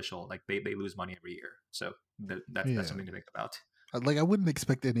financials are official. Like they lose money every year, so that's something to think about. Like I wouldn't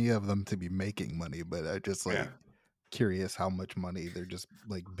expect any of them to be making money, but I just like curious how much money they're just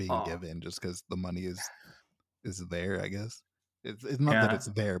like being given just because the money is there. I guess it's not that it's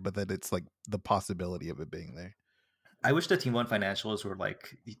there, but that it's like the possibility of it being there. I wish the T1 financials were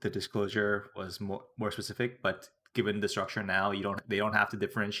like the disclosure was more specific, but given the structure now, they don't have to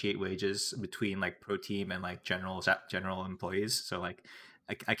differentiate wages between like pro team and like general employees. So like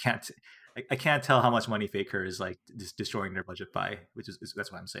I can't tell how much money Faker is like destroying their budget by, which is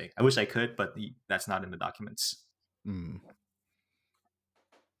that's what I'm saying. I wish I could, but that's not in the documents. All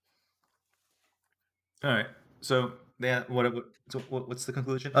right. So Yeah. What's the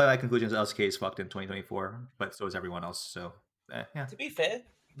conclusion? Oh, my conclusion is LCK is fucked in 2024, but so is everyone else. So yeah. To be fair,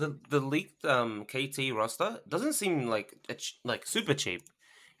 the leaked KT roster doesn't seem like like super cheap.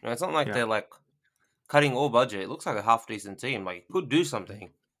 You know, it's not like Yeah. they're like cutting all budget. It looks like a half decent team. Like could do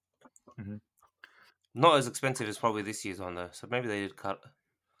something. Mm-hmm. Not as expensive as probably this year's one though. So maybe they did cut.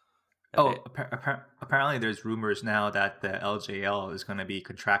 Oh, apparently there's rumors now that the LJL is going to be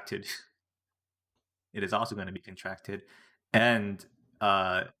contracted. It is also going to be contracted, and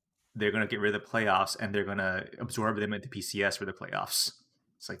they're going to get rid of the playoffs, and they're going to absorb them into PCS for the playoffs.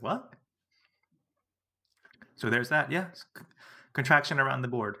 It's like, what? So there's that. Yeah, contraction around the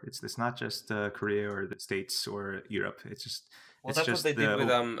board. It's not just Korea or the States or Europe. It's just that's what they did with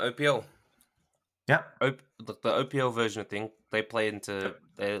OPL. Yeah, the OPL version of thing they feed into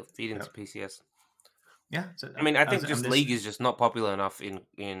PCS. Yeah, so, I mean, I think League is just not popular enough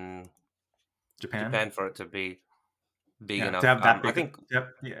in Japan for it to be big enough. To have that big, I think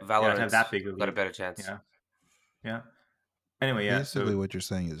Valorant to have that big got a better chance. Yeah. Anyway, yeah. Basically, what you're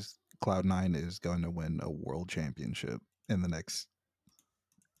saying is Cloud9 is going to win a world championship in the next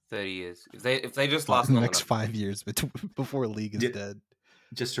 30 years. If they just last the next 5 years before League is dead.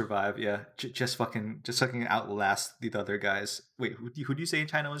 Just survive, yeah. Just fucking outlast the other guys. Wait, who do you say in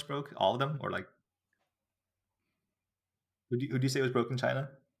China was broke? All of them, or like who do you say was broke in China?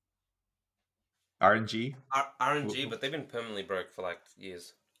 RNG. RNG, but they've been permanently broke for like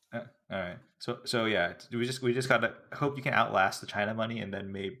years. All right. So yeah, we just gotta hope you can outlast the China money, and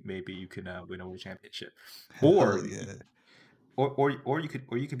then maybe you can win a world championship, or you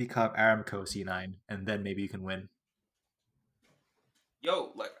could become Aramco C9, and then maybe you can win.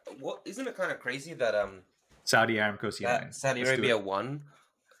 Yo, like, what isn't it kind of crazy that Saudi Aramco C9 Saudi Arabia won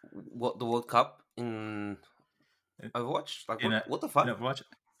the World Cup in Overwatch? Like, what the fuck? In Overwatch?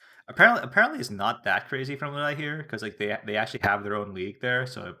 Apparently, it's not that crazy from what I hear, because like they actually have their own league there,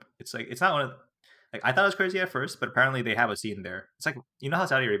 so it's like it's not one of like I thought it was crazy at first, but apparently they have a scene there. It's like, you know how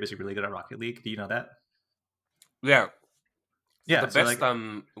Saudi Arabia is really good at Rocket League. Do you know that? Yeah. Yeah, the best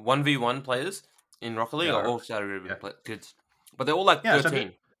 1v1 players in Rocket League are all Saudi Arabian kids, but they're all like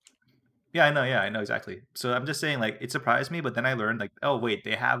 13. Yeah, I know exactly. So I'm just saying, like, it surprised me, but then I learned, like, oh wait,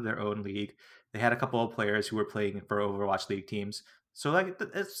 they have their own league. They had a couple of players who were playing for Overwatch League teams. So like,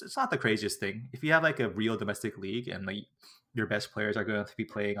 it's not the craziest thing. If you have like a real domestic league and like your best players are going to be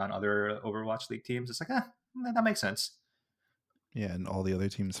playing on other Overwatch League teams, it's like, that makes sense. Yeah, and all the other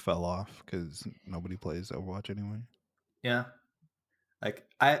teams fell off because nobody plays Overwatch anyway. Yeah. Like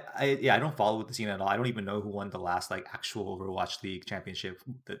I don't follow with the scene at all. I don't even know who won the last like actual Overwatch League championship,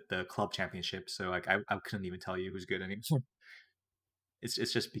 the club championship. So like I couldn't even tell you who's good anymore. It's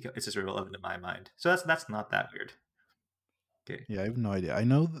just irrelevant in my mind. So that's not that weird. Okay. Yeah, I have no idea. I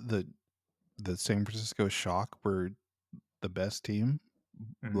know that the San Francisco Shock were the best team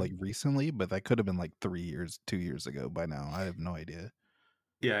like recently, but that could have been like 2 years ago by now. I have no idea.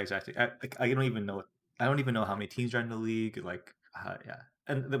 Yeah, exactly. I don't even know. I don't even know how many teams are in the league. Like, yeah,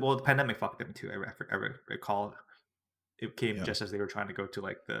 and the pandemic fucked them too. I recall it came just as they were trying to go to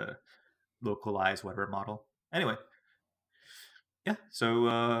like the localized whatever model. Anyway, yeah.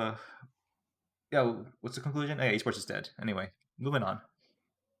 So, yeah. What's the conclusion? Hey, esports is dead. Anyway, moving on.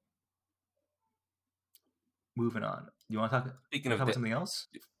 You want to talk? Speaking of about something else?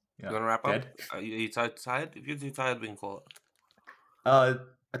 Yeah. You want to wrap up? Are you tired? If you're too tired, we can call it.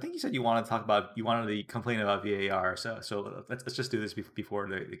 I think you said you wanted to complain about VAR. So let's just do this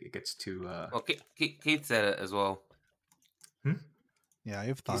before it gets too. Well, Keith said it as well. Yeah, I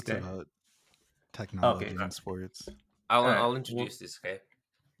have thoughts about technology in sports. I'll introduce this.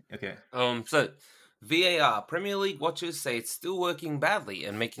 Okay. So VAR, Premier League watchers say it's still working badly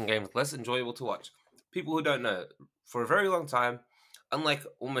and making games less enjoyable to watch. People who don't know, for a very long time, unlike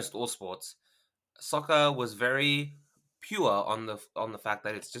almost all sports, soccer was very pure on the fact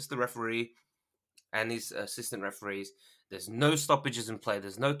that it's just the referee and his assistant referees. There's no stoppages in play.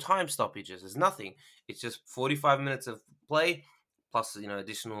 There's no time stoppages. There's nothing. It's just 45 minutes of play plus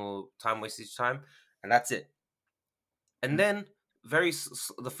additional time wastage time, and that's it. And then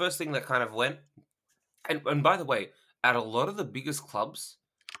the first thing that kind of went, and by the way, at a lot of the biggest clubs,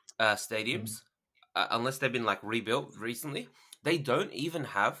 stadiums, unless they've been like rebuilt recently, they don't even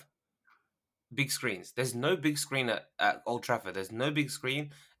have big screens. There's no big screen at Old Trafford. There's no big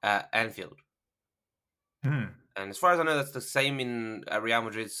screen at Anfield. And as far as I know, that's the same in Real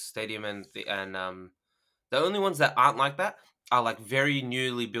Madrid's stadium, and the only ones that aren't like that are like very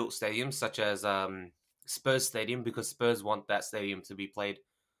newly built stadiums, such as Spurs Stadium, because Spurs want that stadium to be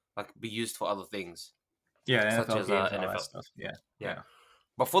used for other things. Yeah, such NFL as games, NFL stuff. Yeah.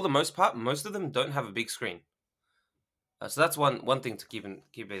 But for the most part, most of them don't have a big screen. So that's one thing to keep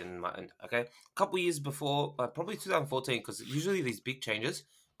in mind. Okay, a couple years before, probably 2014, because usually these big changes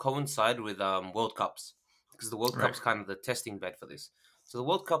coincide with World Cups, because the World Right. Cup's kind of the testing bed for this. So the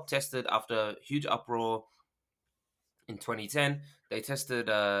World Cup tested after huge uproar in 2010. They tested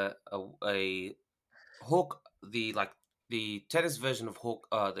a Hawk, the tennis version of Hawk,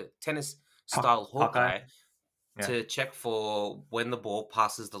 the tennis style Hawkeye. Hawkeye, Yeah. to check for when the ball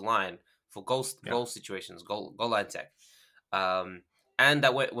passes the line for goal Yeah. situations, goal line tech. And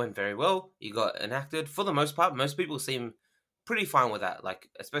that went very well. He got enacted for the most part. Most people seem pretty fine with that, like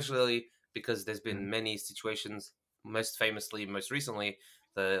especially because there's been many situations. Most famously, most recently,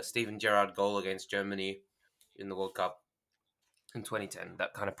 the Steven Gerrard goal against Germany in the World Cup in 2010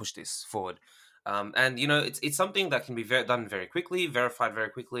 that kind of pushed this forward. And you know, it's something that can be done very quickly, verified very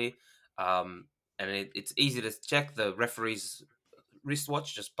quickly, and it's easy to check. The referee's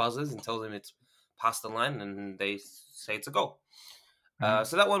wristwatch just buzzes and tells them it's past the line, and they say it's a goal.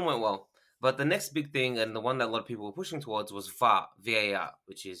 So that one went well. But the next big thing, and the one that a lot of people were pushing towards, was VAR,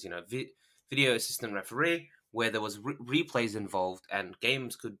 which is video assistant referee, where there was replays involved, and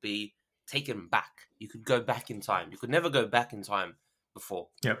games could be taken back. You could go back in time. You could never go back in time before.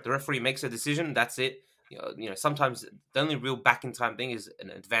 Yep. The referee makes a decision. That's it. Sometimes the only real back in time thing is an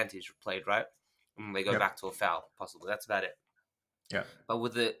advantage played, right? And they go back to a foul, possibly. That's about it. Yeah. But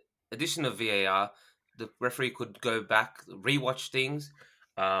with the addition of VAR, the referee could go back, rewatch things,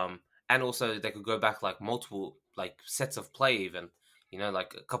 and also they could go back like multiple sets of play, even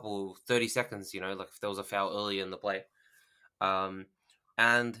like a couple 30 seconds. Like if there was a foul early in the play,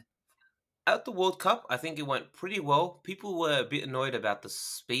 and at the World Cup, I think it went pretty well. People were a bit annoyed about the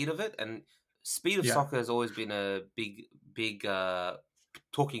speed of it, and speed of soccer has always been a big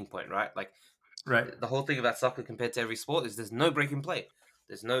talking point, right? Like, right. The whole thing about soccer compared to every sport is there's no break in play.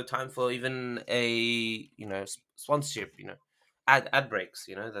 There's no time for even a sponsorship. Ad breaks.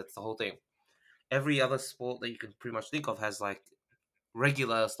 That's the whole thing. Every other sport that you can pretty much think of has like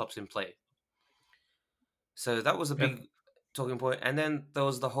regular stops in play. So that was a big talking point. And then there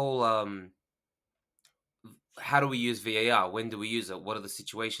was the whole how do we use VAR? When do we use it? What are the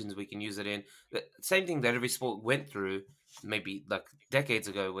situations we can use it in? Same thing that every sport went through maybe like decades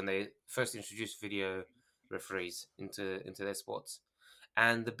ago when they first introduced video referees into their sports.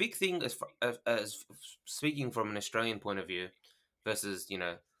 And the big thing, as speaking from an Australian point of view versus,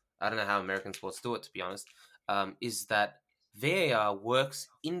 I don't know how American sports do it, to be honest, is that VAR works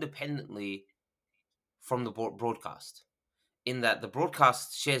independently from the broadcast, in that the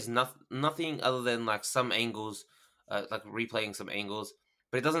broadcast shares nothing other than like some angles, like replaying some angles,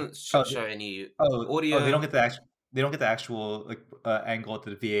 but it doesn't show any audio. They don't get the actual like angle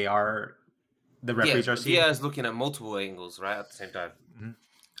that the VAR the referees are seeing. VAR is looking at multiple angles, right, at the same time.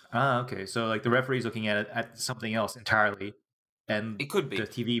 Okay. So like the referee's looking at it at something else entirely, and it could be the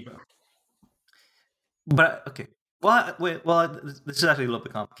TV. But okay. Well, this is actually a little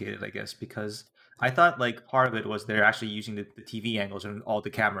bit complicated, I guess, because I thought like part of it was they're actually using the TV angles and all the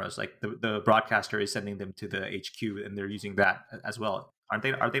cameras. Like the broadcaster is sending them to the HQ, and they're using that as well. Aren't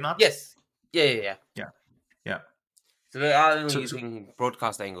they? Are they not? Yes. Yeah. So they are only using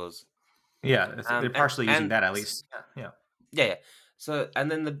broadcast angles. Yeah, they're partially using that at least. Yeah. So and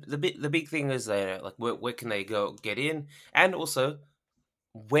then the big thing is like where can they go get in, and also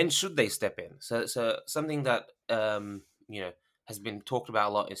when should they step in? So something that has been talked about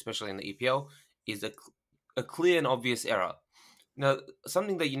a lot, especially in the EPL, is a clear and obvious error. Now,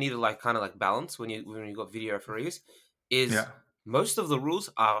 something that you need to kind of balance when you got video referees is most of the rules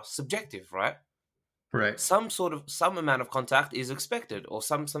are subjective, right? Right. Some amount of contact is expected, or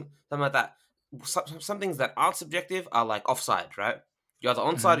something like that. Some things that aren't subjective are like offside, right? You're either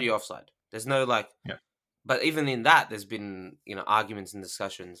onside or you're offside. There's no But even in that, there's been arguments and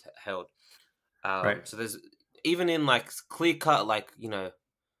discussions held. Right. So there's even in clear cut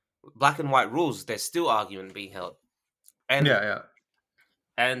black and white rules, there's still argument being held. And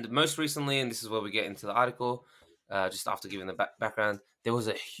And most recently, and this is where we get into the article, just after giving the background, there was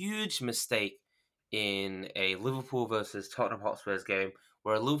a huge mistake in a Liverpool versus Tottenham Hotspurs game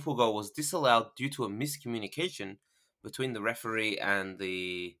where a Liverpool goal was disallowed due to a miscommunication between the referee and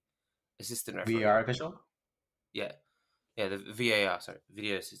the assistant referee. VAR official? Yeah, the VAR, sorry,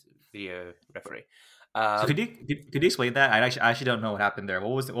 video referee. So could you explain that? I actually don't know what happened there.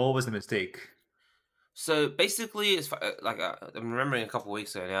 What was the mistake? So basically, it's I'm remembering a couple of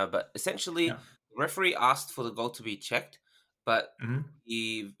weeks ago now, but essentially, the referee asked for the goal to be checked, but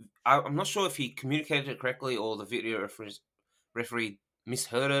I'm not sure if he communicated it correctly or the video referee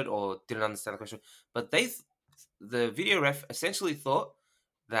misheard it or didn't understand the question. But the video ref essentially thought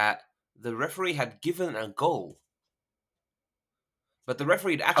that the referee had given a goal but the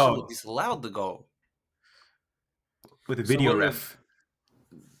referee had actually disallowed the goal with a video ref.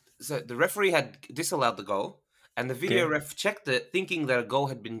 So the referee had disallowed the goal, and the video ref checked it, thinking that a goal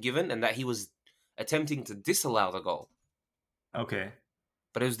had been given and that he was attempting to disallow the goal. Okay.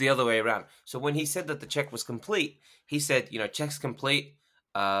 But it was the other way around. So when he said that the check was complete, he said, check's complete.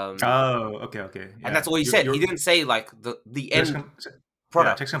 Okay. Yeah. And that's all he said. He didn't say like the end product.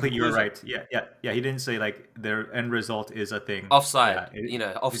 Yeah, check's complete. You're right. Yeah. He didn't say like their end result is a thing. Offside.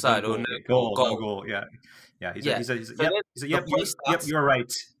 Offside or no goal. Yeah. He said, yep, you're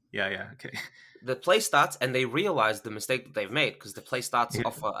right. Yeah. Okay. The play starts, and they realize the mistake that they've made because the play starts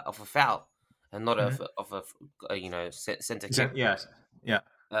off a foul and not off a center kick. Yes. Yeah.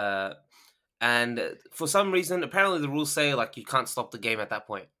 And for some reason, apparently the rules say like you can't stop the game at that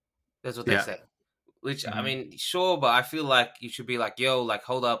point. That's what they say. Which I mean, sure, but I feel like you should be like, yo, like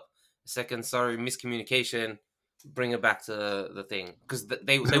hold up a second, sorry, miscommunication. Bring it back to the thing because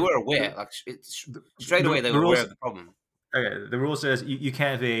they were aware, like straight away they were aware of the problem. Okay, the rule says you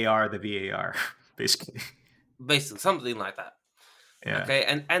can't VAR the VAR, basically something like that. Yeah.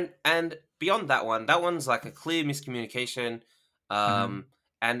 Okay, and beyond that one's like a clear miscommunication.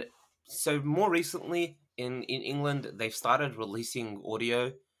 And so more recently in England, they've started releasing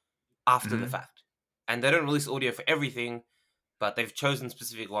audio after the fact, and they don't release audio for everything, but they've chosen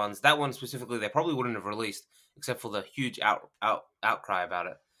specific ones. That one specifically, they probably wouldn't have released except for the huge outcry about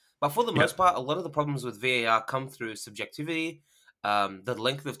it. But for the most part, a lot of the problems with VAR come through subjectivity, the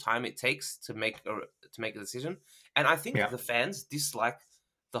length of time it takes to make a decision, and I think the fans dislike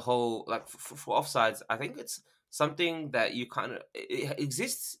the whole like for offsides. I think it's something that it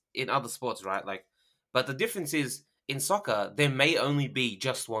exists in other sports, right? Like, but the difference is in soccer there may only be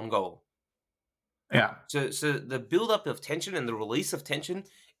just one goal. Yeah. So the build up of tension and the release of tension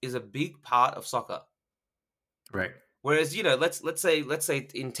is a big part of soccer. Right. Whereas, let's say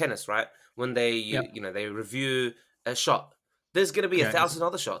in tennis, right? When they they review a shot, there's going to be 1,000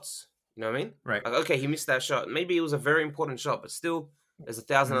 other shots. You know what I mean? Right. Like, okay, he missed that shot. Maybe it was a very important shot, but still, there's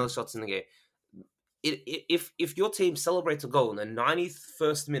 1,000 other shots in the game. If your team celebrates a goal in the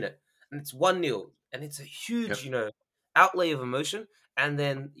 91st minute and it's 1-0 and it's a huge outlay of emotion, and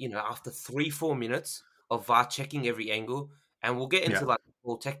then after 3-4 minutes of VAR checking every angle, and we'll get into like the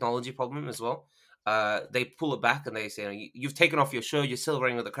whole technology problem as well. They pull it back and they say, you've taken off your shirt, you're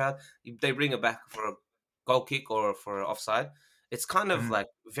celebrating with the crowd. They bring it back for a goal kick or for offside. It's kind of like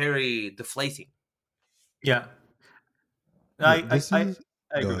very deflating. Yeah. I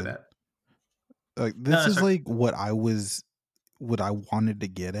agree with that. Like this is like what I wanted to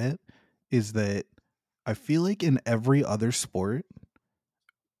get at is that I feel like in every other sport,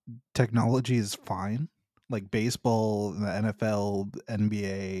 technology is fine. Like baseball, the NFL,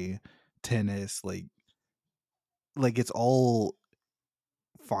 NBA, tennis, like it's all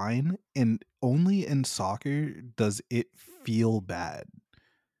fine, and only in soccer does it feel bad.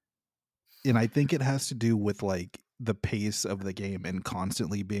 And I think it has to do with like the pace of the game and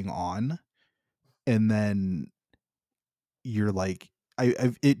constantly being on, and then you're like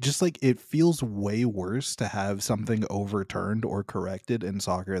it feels way worse to have something overturned or corrected in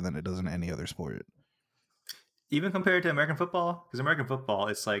soccer than it does in any other sport. Even compared to American football, because American football,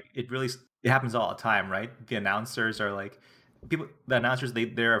 it's like it happens all the time, right? The announcers are like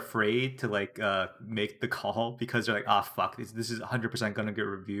they're afraid to like make the call because they're like, fuck, this is 100% gonna get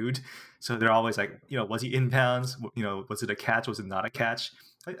reviewed. So they're always like, was he inbounds? Was it a catch? Was it not a catch?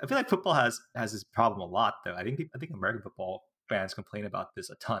 I feel like football has this problem a lot, though. I think American football fans complain about this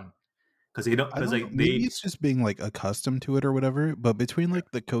a ton because they don't. Maybe it's just being like accustomed to it or whatever. But between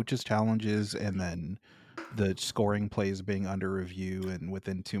like the coaches' challenges and then the scoring plays being under review, and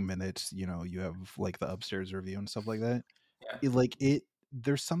within 2 minutes, you have like the upstairs review and stuff like that. Yeah.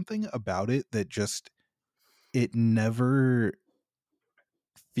 There's something about it that just it never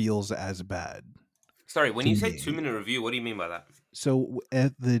feels as bad. Sorry, when you say 2-minute review, what do you mean by that? So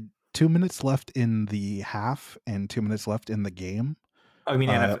at the 2 minutes left in the half and 2 minutes left in the game. Oh, you mean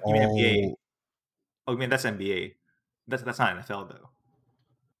NBA? Oh, you mean that's NBA? That's not NFL though.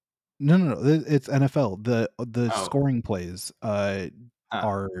 No, it's NFL. The scoring plays are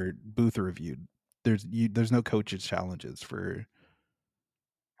booth reviewed. There's no coaches challenges for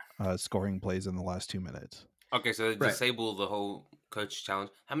scoring plays in the last 2 minutes. Okay, so they disable the whole coach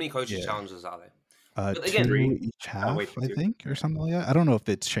challenge. How many coaches challenges are there? Again, 2 each half, I think, or something like that. I don't know if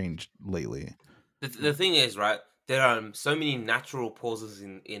it's changed lately. The thing is, right, there are so many natural pauses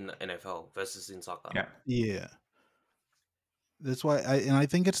in NFL versus in soccer. Yeah. That's why I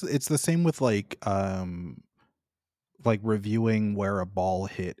think it's the same with like reviewing where a ball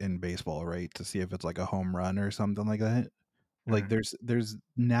hit in baseball, right? To see if it's like a home run or something like that. Like Mm. there's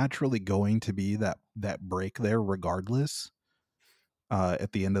naturally going to be that break there regardless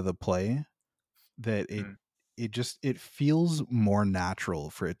at the end of the play, that Mm. it feels more natural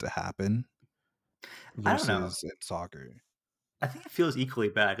for it to happen I don't know. versus in soccer. I think it feels equally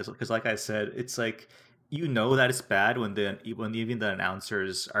bad because, like I said, it's like you know that it's bad when even the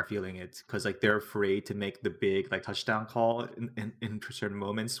announcers are feeling it because like they're afraid to make the big like touchdown call in certain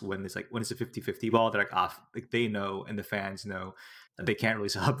moments when it's a 50-50 ball. They're like off, like they know and the fans know that they can't really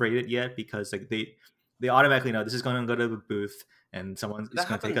celebrate it yet because like they automatically know this is going to go to the booth and someone it's That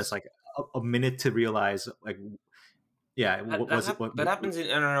going to take us happens. like a minute to realize like yeah what was it That happens in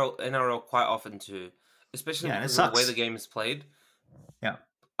NRL quite often too, especially yeah, and it because of the way the sucks. game is played. Yeah.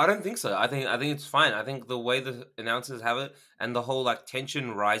 I don't think so. I think it's fine. I think the way the announcers have it and the whole like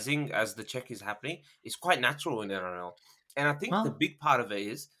tension rising as the check is happening is quite natural in NRL. And I think the Well, big part of it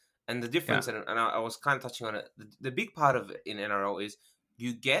is, and the yeah. difference, and I was kind of touching on it. The big part of it in NRL is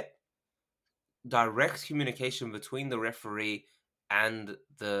you get direct communication between the referee and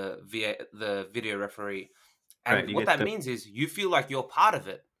the video referee, Right. and You what get that the means is you feel like you're part of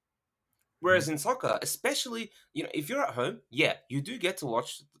it. mhm. Whereas in soccer, especially, if you're at home, yeah, you do get to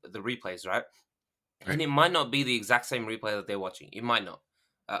watch the replays, right? And Right. it might not be the exact same replay that they're watching. It might not.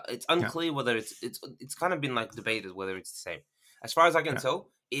 It's Yeah. unclear whether it's kind of been like debated whether it's the same. As far as I can Yeah.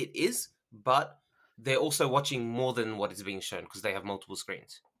 tell, it is, but they're also watching more than what is being shown because they have multiple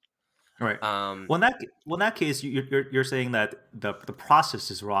screens. Right. Um, Well, in that case, you're saying that the process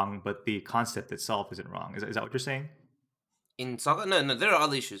is wrong, but the concept itself isn't wrong. Is that what you're saying? in soccer, no, there are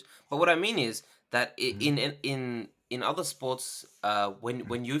other issues. But what I mean is that Mhm. in other sports,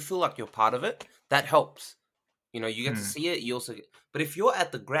 when you feel like you're part of it, that helps. You get to Hmm. see it. You also get, but if you're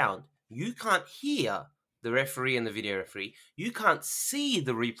at the ground, you can't hear the referee and the video referee. You can't see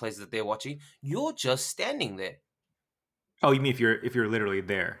the replays that they're watching. You're just standing there. Oh, you mean if you're literally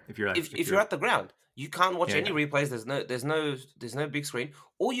there? If you're like if If you're you're at the ground, you can't watch yeah, any yeah. replays. There's no big screen.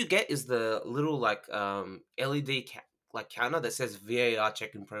 All you get is the little like LED like counter that says VAR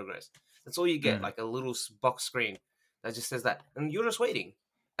check in progress. That's all you get, Mm. like a little box screen that just says that, and you're just waiting,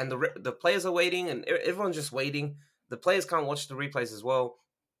 and the players are waiting, and everyone's just waiting. The players can't watch the replays as well,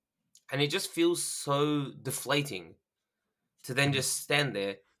 and it just feels so deflating to then Mhm. just stand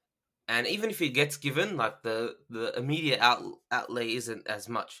there. And even if it gets given, like the immediate outlay isn't as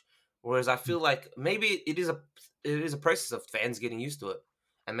much. Whereas I feel like maybe it is a process of fans getting used to it,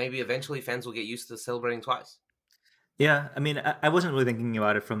 and maybe eventually fans will get used to celebrating twice. Yeah, I mean, I wasn't really thinking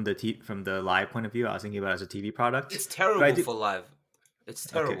about it from the live point of view. I was thinking about it as a TV product, It's but I terrible do. for live. It's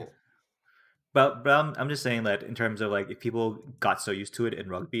Okay, terrible. but I'm just saying that in terms of like if people got so used to it in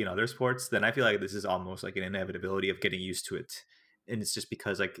rugby and other sports, then I feel like this is almost like an inevitability of getting used to it, and it's just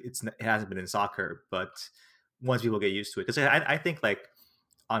because like it hasn't been in soccer, but once people get used to it, because I think like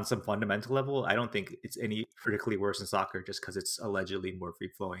on some fundamental level, I don't think it's any particularly worse in soccer just because it's allegedly more free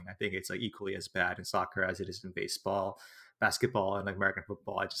flowing. I think it's like equally as bad in soccer as it is in baseball, basketball, and like American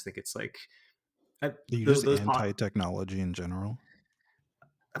football. I just think it's like Are you those just those. anti-technology in general?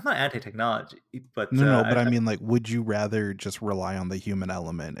 I'm not anti-technology, but No, but I mean, like, would you rather just rely on the human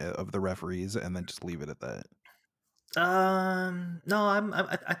element of the referees and then just leave it at that? No,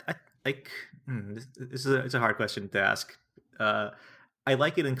 I like this is it's a hard question to ask. Uh, I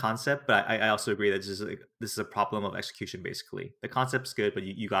like it in concept, but I also agree that this is a problem of execution. Basically, the concept's good, but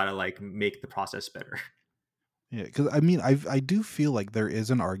you gotta like make the process better. Yeah, because I mean, I do feel like there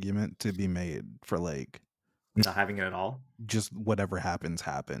is an argument to be made for like Not having it at all. just whatever happens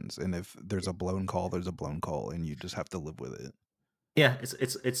happens, and if there's a blown call, there's a blown call, and you just have to live with it. Yeah,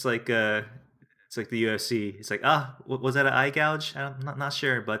 it's like the UFC. It's like was that an eye gouge? I'm not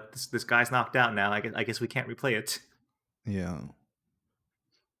sure, but this guy's knocked out now. I guess we can't replay it. Yeah.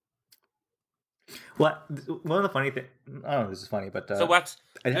 What one of the funny thing? Oh, this is funny, but So Wax,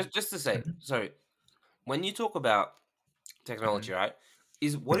 I, just to say, Mhm. sorry, when you talk about Mhm. technology, right?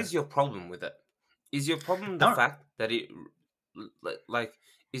 What Yeah. is your problem with it? Is your problem I the don't, fact that like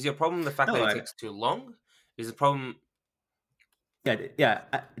is your problem the fact no, that it takes too long? Is the problem yeah,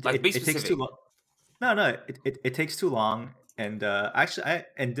 yeah. like be It takes too specific? long. No, it takes too long. And actually,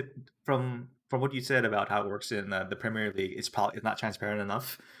 from what you said about how it works in the Premier League, it's not transparent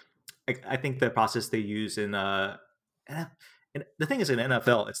enough. I think the process they use eh, and the thing is in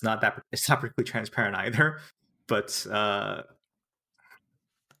NFL, it's not particularly transparent either. But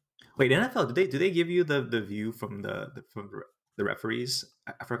wait, NFL do they give you the view from the referees?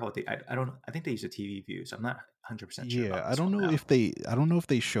 I forgot what I don't I think they use a TV view, so I'm not 100% sure Yeah, about this one now. I don't know if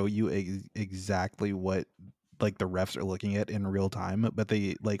they show you exactly what like the refs are looking at in real time, but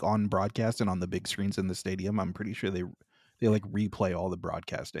they like on broadcast and on the big screens in the stadium, I'm pretty sure they they like replay all the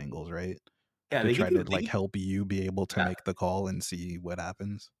broadcast angles, right? Yeah, To they try give you to like help you be able to yeah. make the call and see what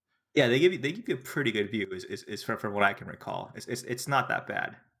happens. Yeah, they give you a pretty good view. Is from what I can recall. It's not that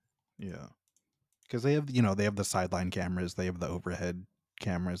bad. Yeah, because they have they have the sideline cameras, they have the overhead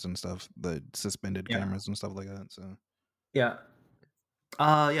cameras and stuff, the suspended Yeah. cameras and stuff like that. So Yeah.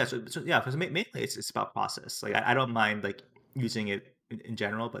 Yeah. So yeah. Because mainly it's about process. Like I don't mind like using it in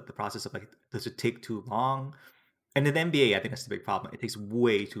general, but the process of like, does it take too long? And in the NBA, I think that's the big problem. It takes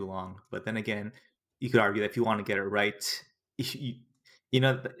way too long. But then again, you could argue that if you want to get it right, you, you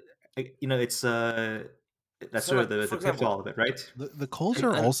know, it's that's So, sort of like, the for example, pitfall of it, right? the calls and,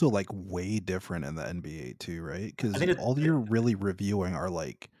 are and also like way different in the NBA too, right? I Because think all you're really reviewing are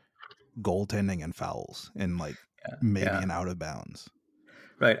like goaltending and fouls and like maybe yeah. an out of bounds.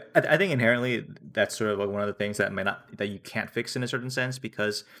 Right. I think inherently that's sort of like one of the things that might not that you can't fix in a certain sense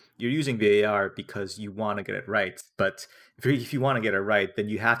because you're using VAR because you want to get it right. But if you want to get it right, then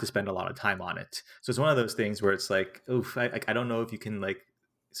you have to spend a lot of time on it. So it's one of those things where it's like, oof, I don't know if you can like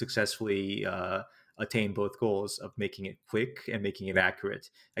successfully attain both goals of making it quick and making it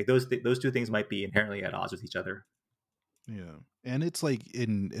accurate. Like those two things might be inherently at odds with each other. Yeah. And it's like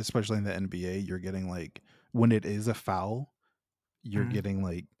especially in the NBA, you're getting like when it is a foul, you're Mhm. getting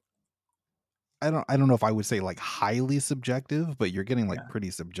like I don't know if I would say like highly subjective, but you're getting like Yeah.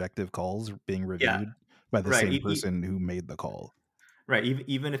 pretty subjective calls being Yeah. reviewed by the Right. same person who made the call. Right.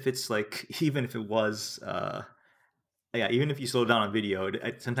 Even if it's like even if it was yeah, even if you slow down on video,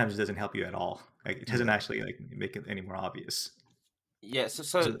 sometimes it doesn't help you at all. Like it doesn't Yeah. actually like make it any more obvious. yeah, so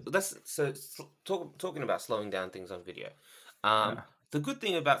So talking about slowing down things on video. yeah, The good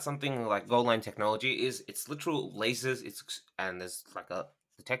thing about something like goal line technology is it's literal lasers. And there's like a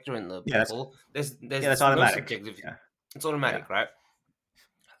detector in the yeah, that's ball. that's There's no automatic. subjective. Yeah, It's yeah, automatic, right?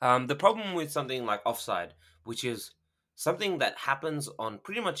 The problem with something like offside, which is something that happens on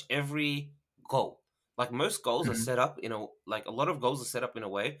pretty much every goal. Like most goals are hmm set up like a lot of goals are set up in a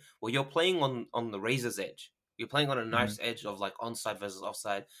way where you're playing on the razor's edge. You're playing on a hmm knife's edge of like onside versus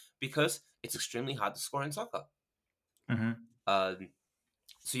offside because it's extremely hard to score in soccer. hmm Um,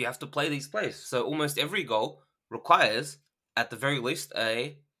 so you have to play these plays. So almost every goal requires, at the very least,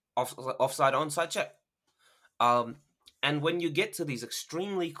 a offside onside check. Um, and when you get to these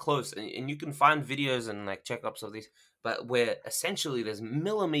extremely close, and you can find videos and like checkups of these, but where essentially there's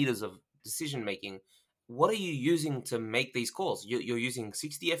millimeters of decision making, what are you using to make these calls? You're using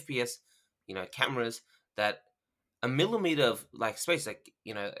 60 FPS, cameras that a millimeter of like space, like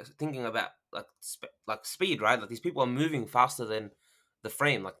thinking about like speed, right? Like these people are moving faster than the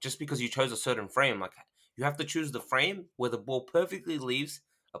frame. Like just because you chose a certain frame, like you have to choose the frame where the ball perfectly leaves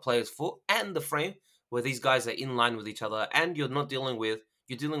a player's foot, and the frame where these guys are in line with each other, and you're dealing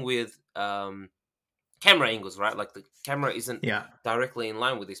with camera angles, right? Like the camera isn't yeah, directly in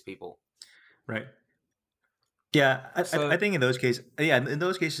line with these people. right. Yeah, I So think in those cases, yeah, in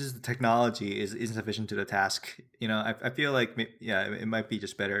those cases, the technology is insufficient to the task. I feel like yeah, it might be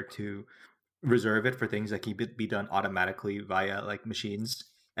just better to reserve it for things that can be done automatically via like machines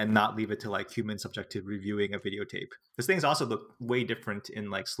and not leave it to like human subjective reviewing a videotape. Because things also look way different in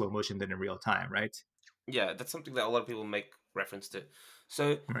like slow motion than in real time, right? yeah, that's something that a lot of people make reference to.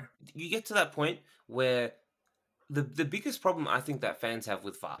 So Right. you get to that point where the biggest problem I think that fans have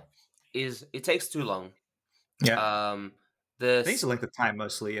with VAR is it takes too long. Yeah. Um, I think it's the length of time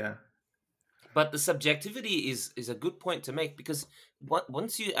mostly. Yeah. but the subjectivity is a good point to make because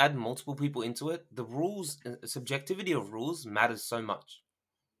once you add multiple people into it, the rules, subjectivity of rules matters so much,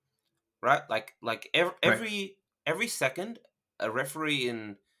 right? Like Right. every second, a referee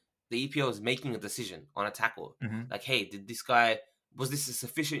in the EPL is making a decision on a tackle. hmm Like, hey, was this a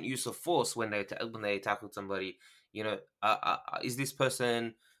sufficient use of force when they tackled somebody? Is this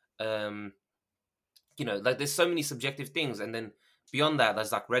person, um, like there's so many subjective things, and then beyond that,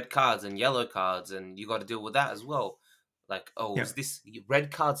 there's like red cards and yellow cards, and you got to deal with that as well. Like, oh, Yeah. is this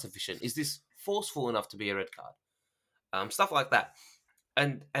red card sufficient? Is this forceful enough to be a red card? Stuff like that.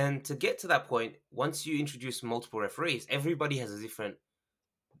 And to get to that point, once you introduce multiple referees, everybody has a different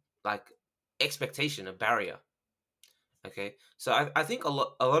like expectation, a barrier. Okay, so I think a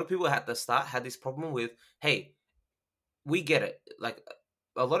lot of people at the start had this problem with, hey, we get it. Like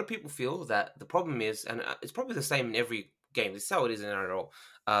a lot of people feel that the problem is, and it's probably the same in every game. This is how it is in NRL.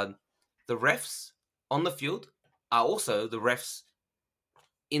 The refs on the field are also the refs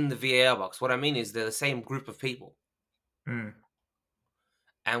in the VAR box. What I mean is they're the same group of people. Mm.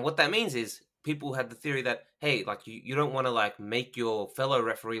 And what that means is people had the theory that, hey, like you don't want to like make your fellow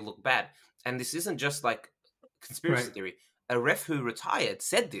referee look bad. And this isn't just like conspiracy Right. theory. A ref who retired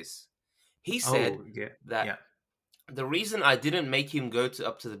said this. He said Oh, yeah. that Yeah. the reason I didn't make him go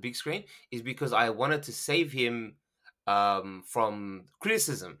up to the big screen is because I wanted to save him from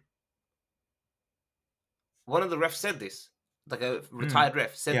criticism. One of the refs said this, like a retired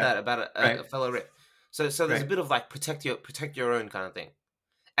ref said that about a fellow ref. So there's a bit of like protect your own kind of thing.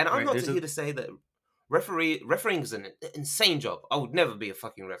 And I'm not here to say that refereeing is an insane job. I would never be a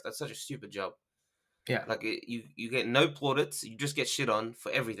fucking ref. That's such a stupid job. Yeah, like you get no plaudits. You just get shit on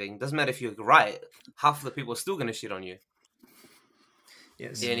for everything. Doesn't matter if you're right. Half of the people are still going to shit on you.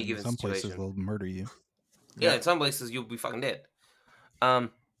 Yes. In any given some situation. places they'll murder you. Yeah, in some places you'll be fucking dead.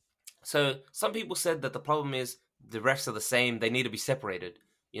 So some people said that the problem is the refs are the same. They need to be separated.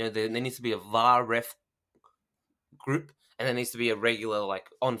 You know, there needs to be a VAR ref group, and there needs to be a regular like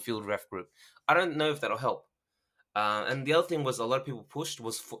on-field ref group. I don't know if that'll help. And the other thing was a lot of people pushed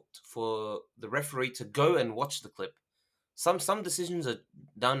was for the referee to go and watch the clip. Some decisions are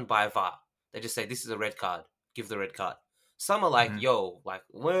done by VAR. They just say, this is a red card. Give the red card. Some are like, yo, like,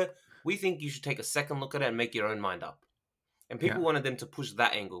 we think you should take a second look at it and make your own mind up. And people wanted them to push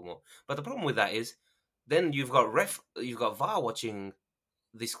that angle more. But the problem with that is then you've got VAR watching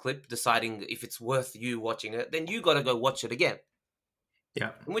this clip, deciding if it's worth you watching it. Then you got to go watch it again.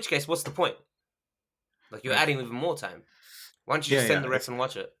 Yeah. In which case, what's the point? Like, you're adding even more time. Why don't you just send the ref and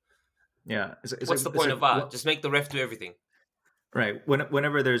watch it? Yeah. What's the point of VAR? Just make the ref do everything. Right.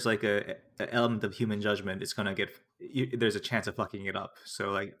 Whenever there's like a element of human judgment, it's gonna there's a chance of fucking it up. So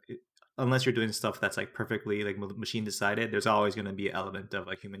like, unless you're doing stuff that's like perfectly like machine decided, there's always gonna be an element of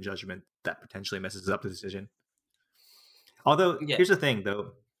like human judgment that potentially messes up the decision. Although here's the thing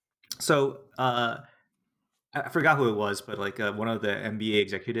though, so I forgot who it was, but like one of the NBA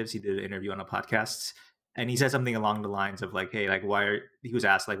executives, he did an interview on a podcast. And he said something along the lines of like, "Hey, like, he was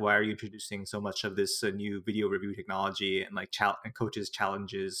asked like, why are you introducing so much of this new video review technology and like and coaches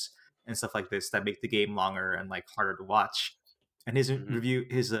challenges and stuff like this that make the game longer and like harder to watch?" And his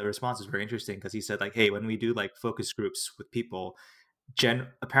response was very interesting because he said like, "Hey, when we do like focus groups with people,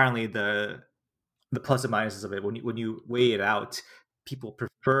 apparently the plus and minuses of it when you weigh it out, people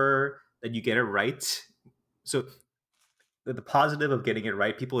prefer that you get it right. So." The positive of getting it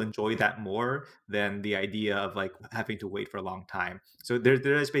right, people enjoy that more than the idea of like having to wait for a long time. So they're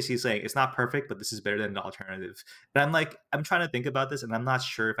just basically saying it's not perfect, but this is better than the alternative. And I'm trying to think about this, and I'm not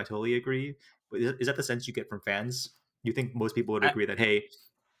sure if I totally agree. But is that the sense you get from fans? You think most people would agree that, hey,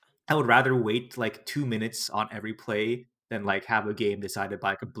 I would rather wait like 2 minutes on every play than like have a game decided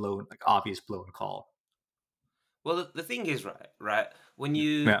by like obvious blown call. Well, the thing is, right, when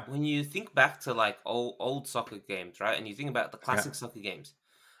you think back to like old soccer games, right, and you think about the classic soccer games,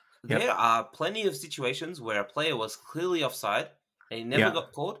 there are plenty of situations where a player was clearly offside and he never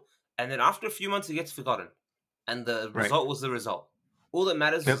got called, and then after a few months he gets forgotten, and the result was the result. All that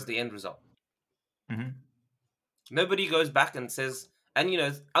matters is the end result. Mm-hmm. Nobody goes back and says, and you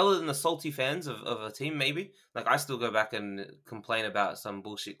know, other than the salty fans of a team, maybe like I still go back and complain about some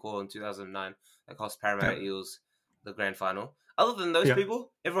bullshit call in 2009 that cost Parramatta Eels the grand final. Other than those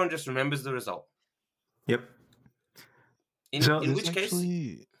people, everyone just remembers the result. Yep. In which case,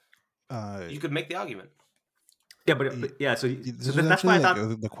 you could make the argument. Yeah, but yeah, so that's why I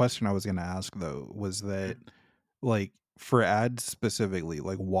thought the question I was going to ask though was that, like, for ads specifically,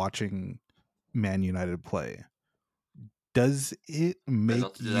 like watching Man United play, does it make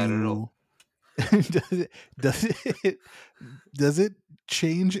you? Does it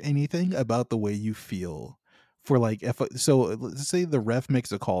change anything about the way you feel? For like, let's say the ref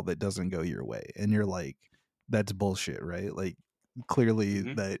makes a call that doesn't go your way, and you're like, "That's bullshit," right? Like,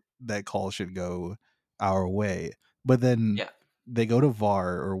 clearly that call should go our way, but then they go to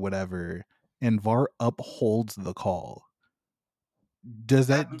VAR or whatever, and VAR upholds the call. Does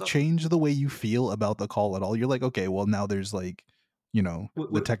that change the way you feel about the call at all? You're like, okay, well now there's like, you know,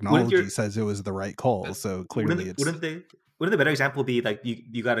 the technology says it was the right call, so clearly wouldn't the better example be like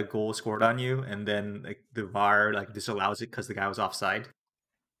you got a goal scored on you and then like the VAR like disallows it because the guy was offside?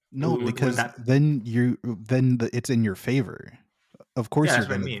 No, because then it's in your favor. Of course you're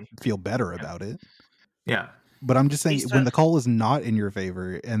going to feel better about it. Yeah. But I'm just saying, when the call is not in your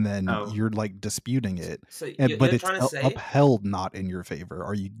favor and then you're like disputing it, but it's upheld not in your favor,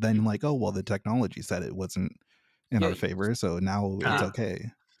 are you then like, oh, well, the technology said it wasn't in our favor, so now it's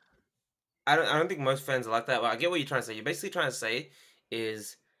okay? I don't think most fans are like that, but I get what you're trying to say. You're basically trying to say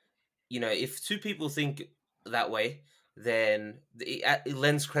is, you know, if two people think that way, then it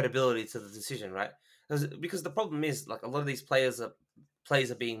lends credibility to the decision, right? Because the problem is, like, a lot of these plays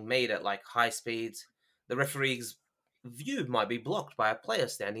are being made at like high speeds. The referee's view might be blocked by a player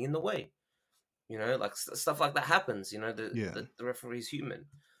standing in the way. You know, like stuff like that happens. You know, the referee's human.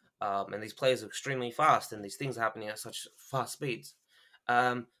 and these players are extremely fast, and these things are happening at such fast speeds.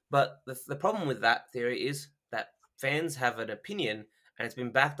 But the problem with that theory is that fans have an opinion, and it's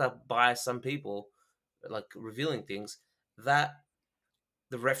been backed up by some people, like revealing things, that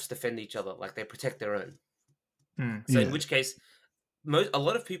the refs defend each other, like they protect their own. So in which case, a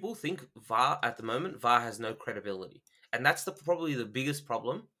lot of people think VAR at the moment, VAR has no credibility, and that's probably the biggest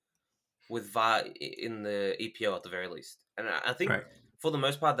problem with VAR in the EPL at the very least. And I think for the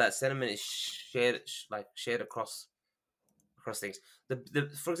most part, that sentiment is shared across things.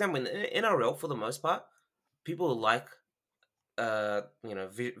 For example, in NRL, for the most part, people like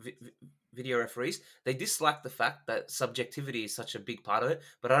video referees. They dislike the fact that subjectivity is such a big part of it,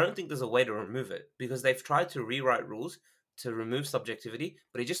 but I don't think there's a way to remove it, because they've tried to rewrite rules to remove subjectivity,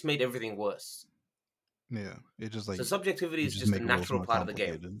 but it just made everything worse. Yeah, it just so subjectivity is just a natural part of the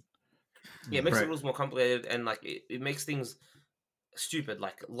game. Yeah, it makes the rules more complicated, and like it makes things stupid.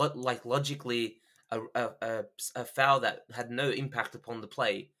 Like logically, a foul that had no impact upon the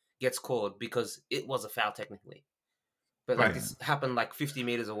play gets called because it was a foul technically. But like this happened like 50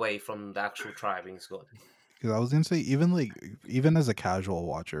 meters away from the actual try being scored. Because I was gonna say, even as a casual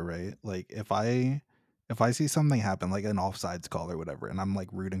watcher, right? Like if I see something happen, like an offsides call or whatever, and I'm like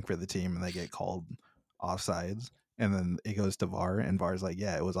rooting for the team and they get called offsides, and then it goes to VAR and VAR's like,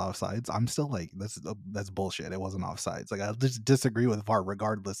 yeah, it was offsides. I'm still like, that's bullshit. It wasn't offsides. Like I just disagree with VAR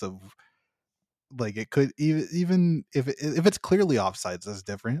regardless of, like, it could even if it's clearly offsides, that's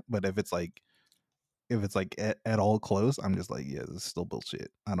different. But if it's like at all close, I'm just like, yeah, this is still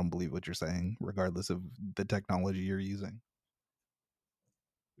bullshit. I don't believe what you're saying, regardless of the technology you're using.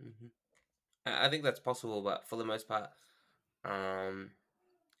 Mm-hmm. I think that's possible, but for the most part,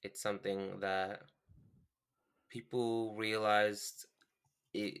 it's something that people realized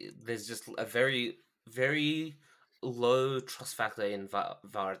there's just a very, very low trust factor in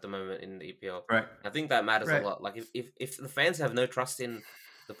VAR at the moment in the EPL. Right. I think that matters a lot. Like if the fans have no trust in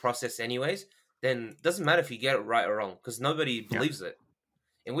the process anyways, then it doesn't matter if you get it right or wrong, because nobody believes it.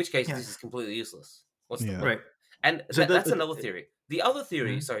 In which case, this is completely useless. What's the point? Right. And so that's another theory. The other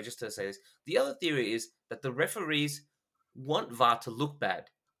theory, sorry, just to say this, the other theory is that the referees want VAR to look bad,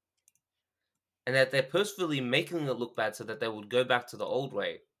 and that they're purposefully making it look bad so that they would go back to the old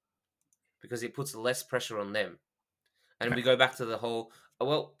way, because it puts less pressure on them. And we go back to the whole,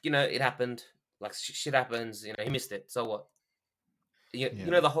 it happened, like shit happens, he missed it, so what? You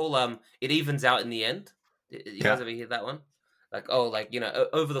know the whole it evens out in the end. You guys ever hear that one? Like,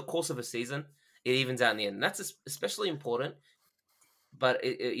 over the course of a season, it evens out in the end. And that's especially important, but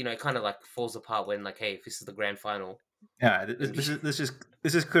it kind of like falls apart when, like, hey, if this is the grand final. Yeah, this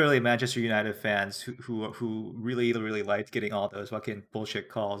is clearly Manchester United fans who really liked getting all those fucking bullshit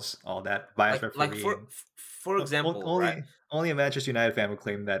calls, all that bias refereeing. Like for example, only a Manchester United fan would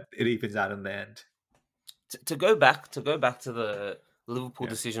claim that it evens out in the end. To go back to the Liverpool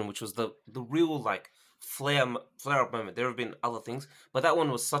decision, which was the real like flare up moment. There have been other things, but that one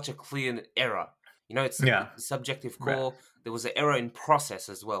was such a clear error. It's a subjective call. There was an error in process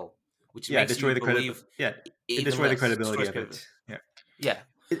as well, which makes you believe. It destroyed the credibility of it.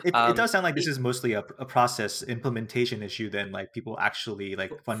 It does sound like this is mostly a process implementation issue than like people actually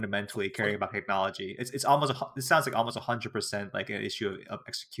like fundamentally caring about technology. It sounds like almost 100% like an issue of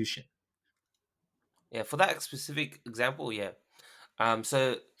execution. Yeah, for that specific example, yeah. Then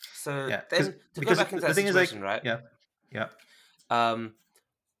to go back into that situation, right? Yeah.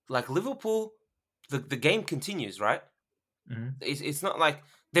 Like Liverpool, the game continues, right? Mm-hmm. It's not like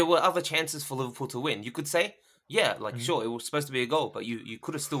there were other chances for Liverpool to win. You could say, sure, it was supposed to be a goal, but you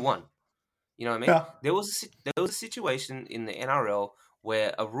could have still won. You know what I mean? Yeah. There was a situation in the NRL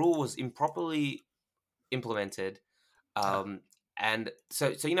where a rule was improperly implemented, and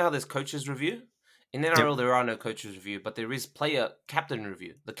so you know how there's coaches review. In NRL, there are no coaches review, but there is player captain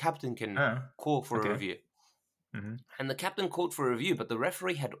review. The captain can call for a review. Mm-hmm. And the captain called for a review, but the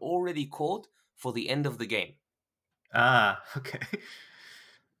referee had already called for the end of the game. Ah, okay.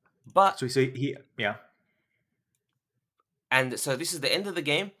 But so and so this is the end of the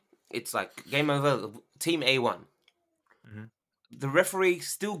game. It's like game over. Team A won. Mm-hmm. The referee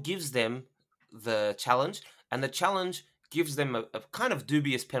still gives them the challenge, and the challenge gives them a kind of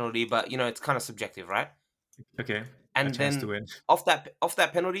dubious penalty, but it's kind of subjective, right? Okay. And then off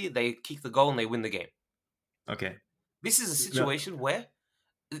that penalty, they kick the goal and they win the game. Okay. This is a situation where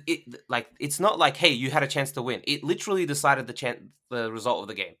it's not like, hey, you had a chance to win. It literally decided the result of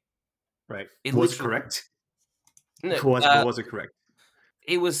the game. Right. Was it correct? No, was it correct?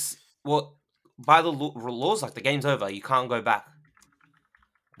 It was, by the laws, like the game's over. You can't go back.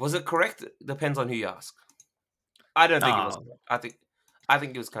 Was it correct? Depends on who you ask. I don't think it was. I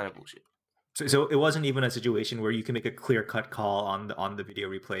think it was kind of bullshit. So it wasn't even a situation where you can make a clear-cut call on the video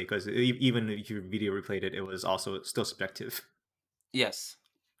replay, because even if you video replayed it, it was also still subjective. Yes.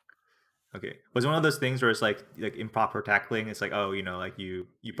 Okay. Was it one of those things where it's like improper tackling? It's like, oh, like you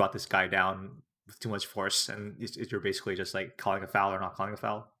brought this guy down with too much force, and you're basically just like calling a foul or not calling a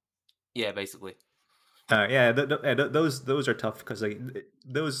foul? Yeah, basically. Those are tough, because like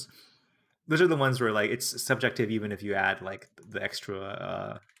those are the ones where like it's subjective, even if you add like the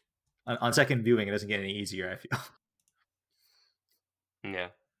extra on second viewing, it doesn't get any easier, I feel. Yeah.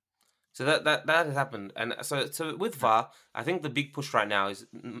 So that has happened, and so with VAR, I think the big push right now is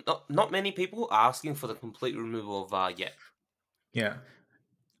not many people are asking for the complete removal of VAR yet. Yeah.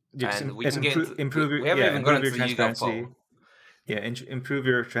 And we can improve your, we haven't even gotten your to the YouGov transparency. poll. Yeah, improve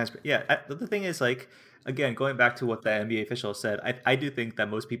your transparency. Yeah, the thing is, like, again, going back to what the NBA official said, I do think that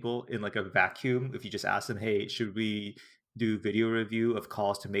most people in like a vacuum, if you just ask them, hey, should we do video review of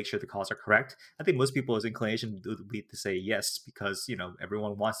calls to make sure the calls are correct? I think most people's inclination would be to say yes, because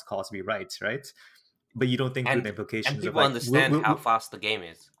everyone wants the calls to be right? But you don't think through the implications and people of like understand how fast the game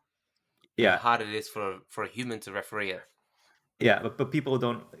is. Yeah, how hard it is for a human to referee it. Yeah, but people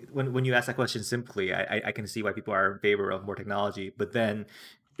don't. When you ask that question simply, I can see why people are in favor of more technology. But then,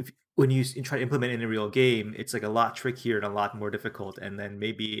 when you try to implement it in a real game, it's like a lot trickier and a lot more difficult. And then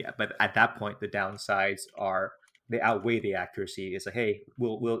maybe, but at that point, the downsides are they outweigh the accuracy. It's like, hey,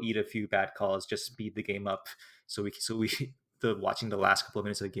 we'll eat a few bad calls, just speed the game up, so we the watching the last couple of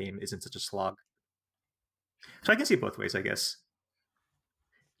minutes of the game isn't such a slog. So I can see it both ways, I guess.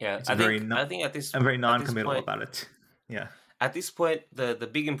 Yeah, I think at this I'm very non-committal point, about it. Yeah. At this point, the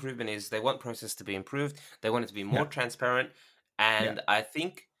big improvement is they want process to be improved. They want it to be more transparent, and I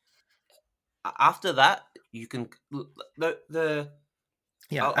think after that you can the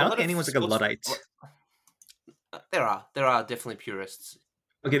I don't think anyone's like a Luddite. There are definitely purists.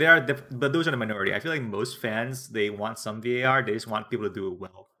 Okay, there are, but those are the minority. I feel like most fans, they want some VAR. They just want people to do it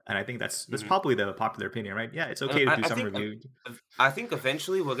well, and I think that's probably the popular opinion, right? Yeah, it's okay to do some review. I think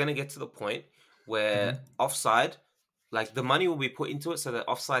eventually we're going to get to the point where offside, like the money will be put into it, so that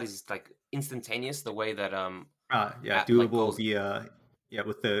offside is like instantaneous. The way that doable via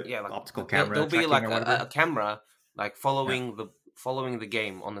with the optical camera. There'll be like a camera like following the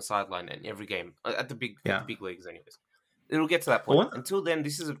game on the sideline in every game at the big leagues, anyways. It'll get to that point. Until then,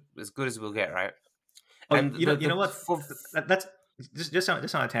 this is as good as we'll get, right? And you know what? That's just on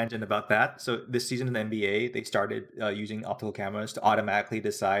a tangent about that. So this season in the NBA, they started using optical cameras to automatically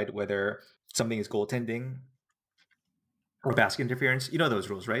decide whether something is goaltending or basket interference. You know those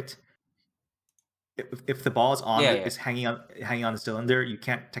rules, right? If the ball is on is hanging on the cylinder, you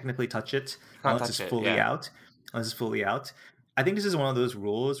can't technically touch it unless it's fully out. Unless it's fully out. I think this is one of those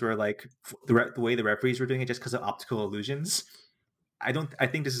rules where, like, the way the referees were doing it, just because of optical illusions. I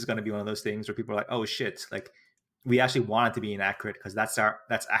think this is going to be one of those things where people are like, "Oh shit!" Like, we actually want it to be inaccurate because that's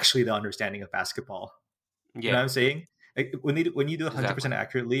actually the understanding of basketball. Yeah. You know what I'm saying? Like, when you do 100%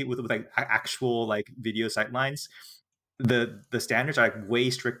 accurately with like actual like video sightlines, the standards are like way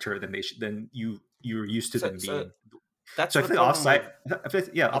stricter than you're used to them being. That's so I feel like offside.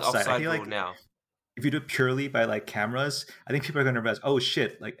 Offside. I feel like now. If you do it purely by like cameras, I think people are going to realize, oh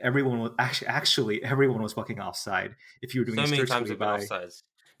shit, like everyone was actually everyone was fucking offside. If you were doing so many times by offsides,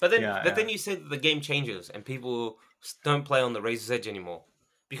 but then you said that the game changes and people don't play on the razor's edge anymore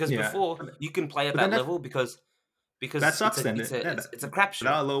because before you can play at that level because that sucks. It's a crapshoot. It's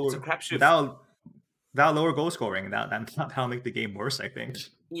a crapshoot without lower goal scoring. That'll make the game worse, I think.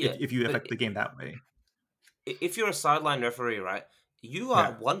 Yeah, if you affect the game that way. If you're a sideline referee, right? You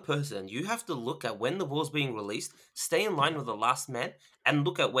are one person. You have to look at when the ball's being released, stay in line with the last man, and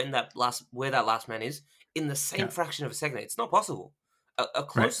look at where that last man is in the same fraction of a second. It's not possible. A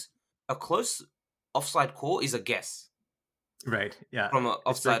close offside call is a guess. Right. Yeah. From a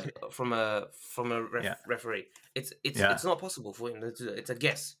offside from a referee. It's not possible for him to do that. It's a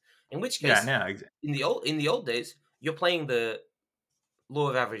guess. In which case, exactly. in the old days, you're playing the law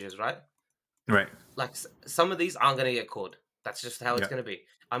of averages, right? Right. Like some of these aren't going to get called. That's just how it's going to be.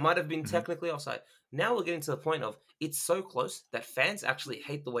 I might have been technically offside. Now we're getting to the point of it's so close that fans actually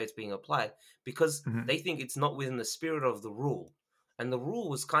hate the way it's being applied because they think it's not within the spirit of the rule. And the rule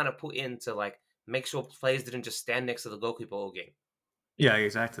was kind of put in to like make sure players didn't just stand next to the goalkeeper all game. Yeah,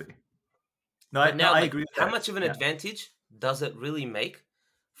 exactly. No, I agree with how much of an advantage does it really make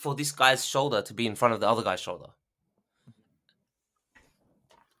for this guy's shoulder to be in front of the other guy's shoulder?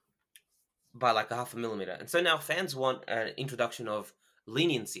 By like 0.5 millimeter. And so now fans want an introduction of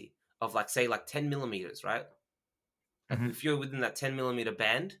leniency of like, say, like 10 millimeters, right? Like if you're within that 10 millimeter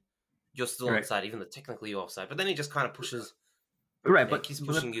band, you're still onside, even though technically you're offside. But then he just kind of pushes Right, It keeps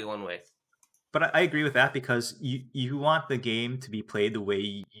pushing you one way. But I agree with that because you want the game to be played the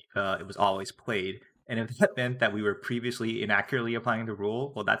way it was always played, and if that meant that we were previously inaccurately applying the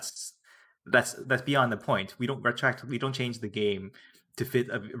rule, well, that's beyond the point. We don't change the game to fit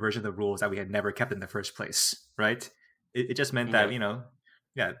a version of the rules that we had never kept in the first place, right? It just meant that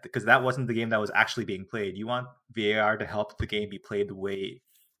because that wasn't the game that was actually being played. You want VAR to help the game be played the way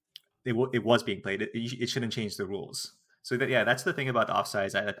it was being played. It shouldn't change the rules. So that's the thing about the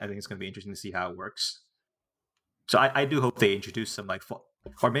offsides. I think it's going to be interesting to see how it works. So I do hope they introduce some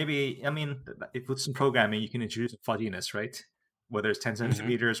or maybe, I mean, if with some programming you can introduce a fuzziness, right? Whether it's 10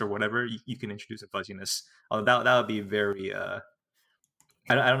 centimeters or whatever, you can introduce a fuzziness. Although that would be very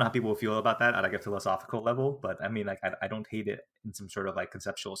I don't know how people will feel about that at like a philosophical level, but I mean, like I don't hate it in some sort of like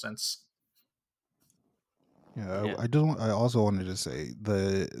conceptual sense. Yeah, I also wanted to say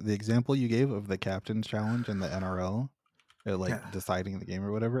the example you gave of the captain's challenge and the NRL, deciding the game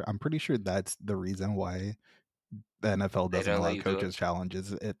or whatever. I'm pretty sure that's the reason why the NFL doesn't allow coaches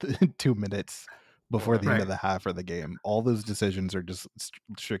challenges at 2 minutes before the end of the half or the game. All those decisions are just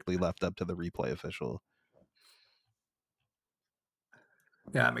strictly left up to the replay official.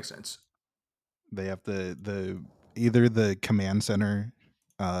 Yeah, that makes sense. They have either the command center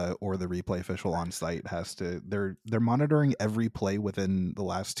or the replay official on site has to. They're monitoring every play within the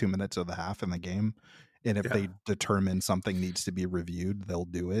last 2 minutes of the half in the game, and if they determine something needs to be reviewed, they'll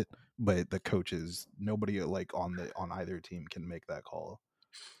do it. But the coaches, nobody on either team can make that call.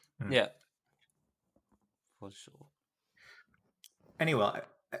 Yeah, for sure. Anyway,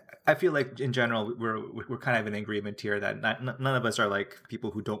 I feel like in general we're kind of in agreement here that none of us are like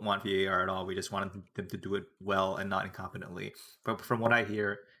people who don't want VAR at all. We just want them to do it well and not incompetently. But from what I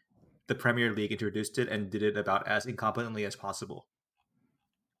hear, the Premier League introduced it and did it about as incompetently as possible,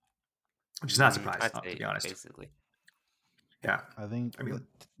 which is not surprising, to be honest. Basically, yeah. I mean,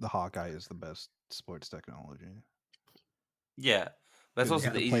 the Hawkeye is the best sports technology. Yeah, but it's also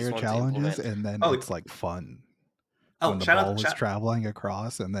the easiest player one challenges, to and then it's like fun. When the ball is traveling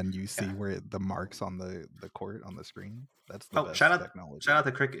across, and then you see where the marks on the court on the screen. That's the best technology. Shout out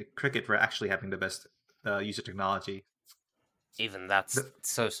to cricket for actually having the best user technology. Even that's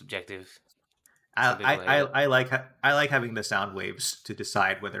so subjective. I like having the sound waves to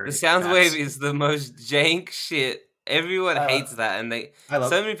decide whether the sound wave is the most jank shit. Everyone hates that, and many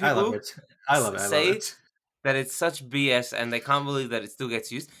people say that it's such BS, and they can't believe that it still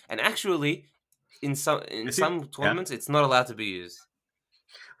gets used. And actually, in some tournaments, it's not allowed to be used.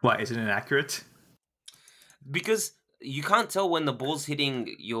 Why is it inaccurate? Because you can't tell when the ball's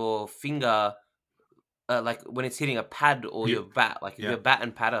hitting your finger. Like when it's hitting a pad or your bat, like if your bat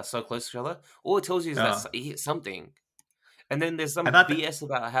and pad are so close to each other, all it tells you is that it hit something. And then there's some BS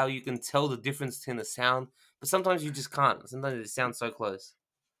about how you can tell the difference in the sound, but sometimes you just can't. Sometimes it sounds so close.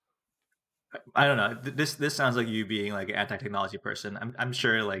 I don't know. This sounds like you being like an anti-technology person. I'm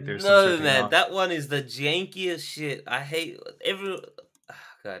sure like there's man. That one is the jankiest shit. I hate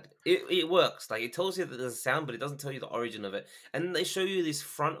God, it works. Like it tells you that there's a sound, but it doesn't tell you the origin of it. And then they show you this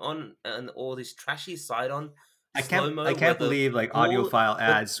front on and all this trashy side on. I can't believe like audiophile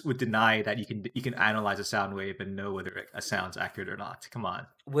ads would deny that you can analyze a sound wave and know whether a sound's accurate or not. Come on.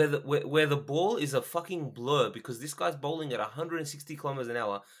 Where the ball is a fucking blur because this guy's bowling at 160 kilometers an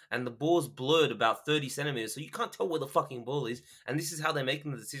hour and the ball's blurred about 30 centimeters, so you can't tell where the fucking ball is. And this is how they're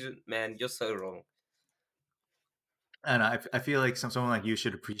making the decision. Man, you're so wrong. And I feel like someone like you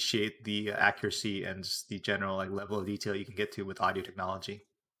should appreciate the accuracy and the general like level of detail you can get to with audio technology.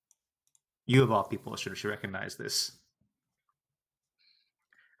 You of all people should recognize this.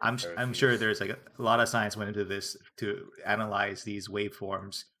 I'm sure there's like a lot of science went into this to analyze these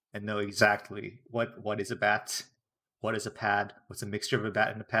waveforms and know exactly what is a bat, what is a pad, what's a mixture of a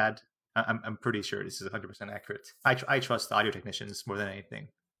bat and a pad. I'm pretty sure this is 100% accurate. I trust the audio technicians more than anything.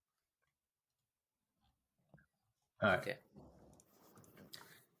 All right. Okay.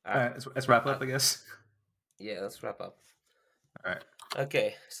 All right. Let's wrap up, I guess. Yeah, let's wrap up. All right.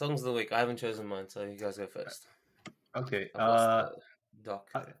 Okay, songs of the week. I haven't chosen mine, so you guys go first. Okay. Doc,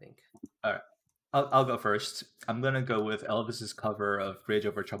 I think. All right. I'll go first. I'm gonna go with Elvis's cover of "Bridge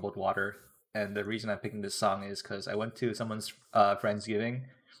Over Troubled Water," and the reason I'm picking this song is because I went to someone's Friendsgiving,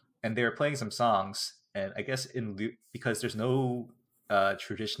 and they were playing some songs, and I guess because there's no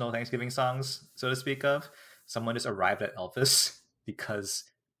traditional Thanksgiving songs, so to speak of, someone just arrived at Elvis because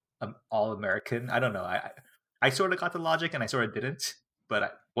I'm all American. I don't know. I sort of got the logic and I sort of didn't,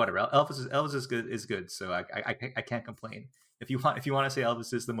 but whatever. Elvis is good, so I can't complain. If you want to say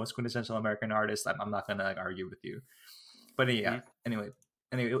Elvis is the most quintessential American artist, I'm not gonna argue with you. But yeah, anyway,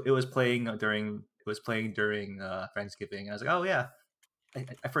 it was playing during It was playing during Friendsgiving. I was like, oh yeah,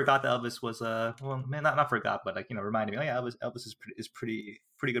 I forgot that Elvis was well, man, not forgot, but like reminded me. Oh yeah, Elvis is pretty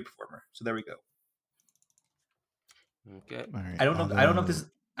good performer. So there we go. Okay. Right, I don't know if this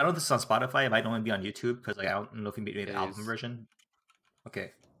is on Spotify. It might only be on YouTube because like I don't know if he made the album version.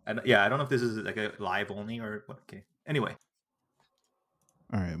 Okay. I don't know if this is like a live only or what. Okay. Anyway.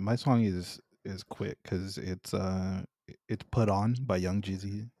 All right, my song is quick because it's Put On by Young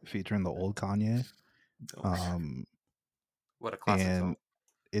Jeezy featuring the old Kanye. What a classic song.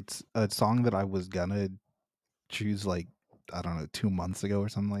 It's a song that I was gonna choose like, I don't know, 2 months ago or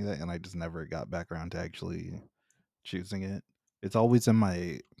something like that, and I just never got back around to actually choosing it. It's always in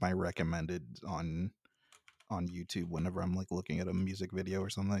my recommended on YouTube whenever I'm like looking at a music video or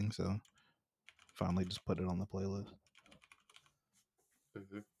something. So finally just put it on the playlist.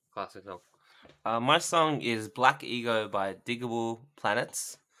 Classic song. My song is Black Ego by Diggable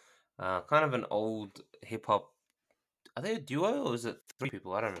Planets. Kind of an old hip hop. Are they a duo or is it 3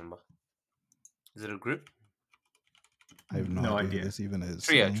 people? I don't remember. Is it a group? I have no idea who this even is.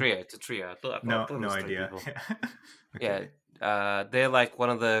 Trio. It's a trio. I thought no it was idea. Okay. Yeah. They're like one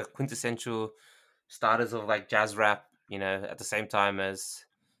of the quintessential starters of like jazz rap. At the same time as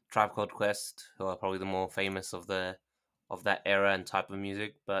Tribe Called Quest, who are probably the more famous of that era and type of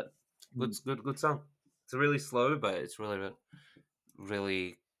music. But good song. It's really slow, but it's really,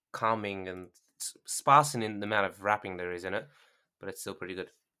 really calming and sparse in the amount of rapping there is in it. But it's still pretty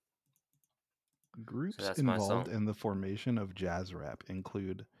good. Groups involved in the formation of jazz rap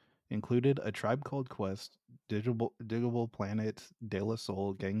included A Tribe Called Quest, Diggable Planet, De La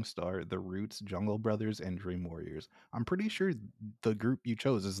Soul, Gang Starr, The Roots, Jungle Brothers, and Dream Warriors. I'm pretty sure the group you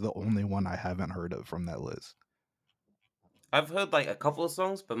chose is the only one I haven't heard of from that list. I've heard like a couple of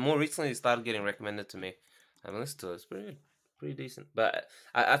songs, but more recently it started getting recommended to me. I listened to it. It's pretty good. Pretty decent. But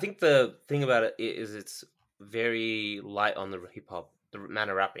I think the thing about it is it's very light on the hip hop, the amount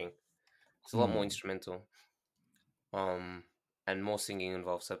of rapping. It's a lot more instrumental. And more singing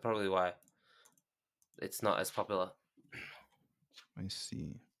involved. So probably why it's not as popular. I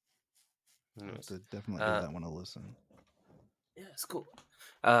see. I have to definitely give that one a listen. Yeah, it's cool.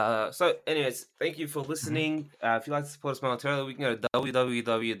 So anyways, thank you for listening. If you'd like to support us monetarily, we can go to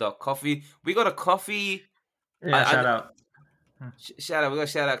www.coffee. We got a coffee. Yeah, shout out. Shout out. We got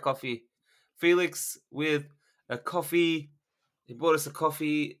shout out coffee. Felix with a coffee. He bought us a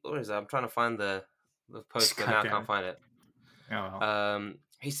coffee. Where is it? I'm trying to find the post, but now I can't find it. Oh, well.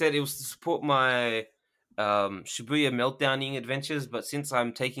 He said it was to support my Shibuya meltdowning adventures, but since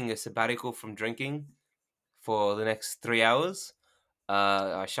I'm taking a sabbatical from drinking for the next 3 hours,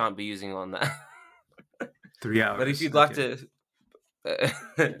 I shan't be using it on that. 3 hours. But if you'd like to,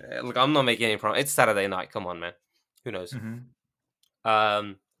 look, I'm not making any promise. It's Saturday night. Come on, man. Who knows?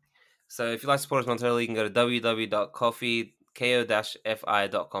 So if you'd like to support us monetarily, you can go to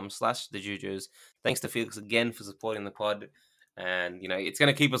www.ko-fi.com/thejujus. Thanks to Felix again for supporting the pod. And, it's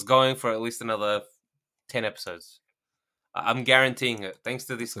going to keep us going for at least another 10 episodes. I'm guaranteeing it. Thanks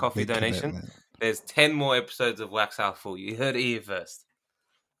to this coffee donation, there's 10 more episodes of Wax Half-Full. You heard it here first.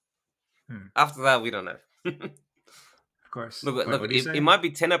 After that, we don't know. Of course. Look, it might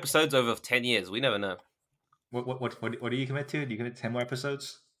be 10 episodes over 10 years. We never know. What do you commit to? Do you commit 10 more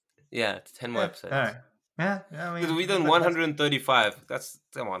episodes? Yeah, 10 more episodes. All right. Yeah, I mean, we've done 135.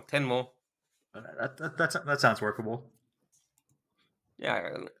 Come on, 10 more. That sounds workable.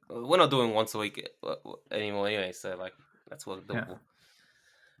 Yeah, we're not doing once a week anymore anyway, so that's workable. Yeah.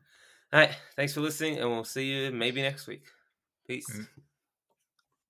 All right, thanks for listening, and we'll see you maybe next week. Peace.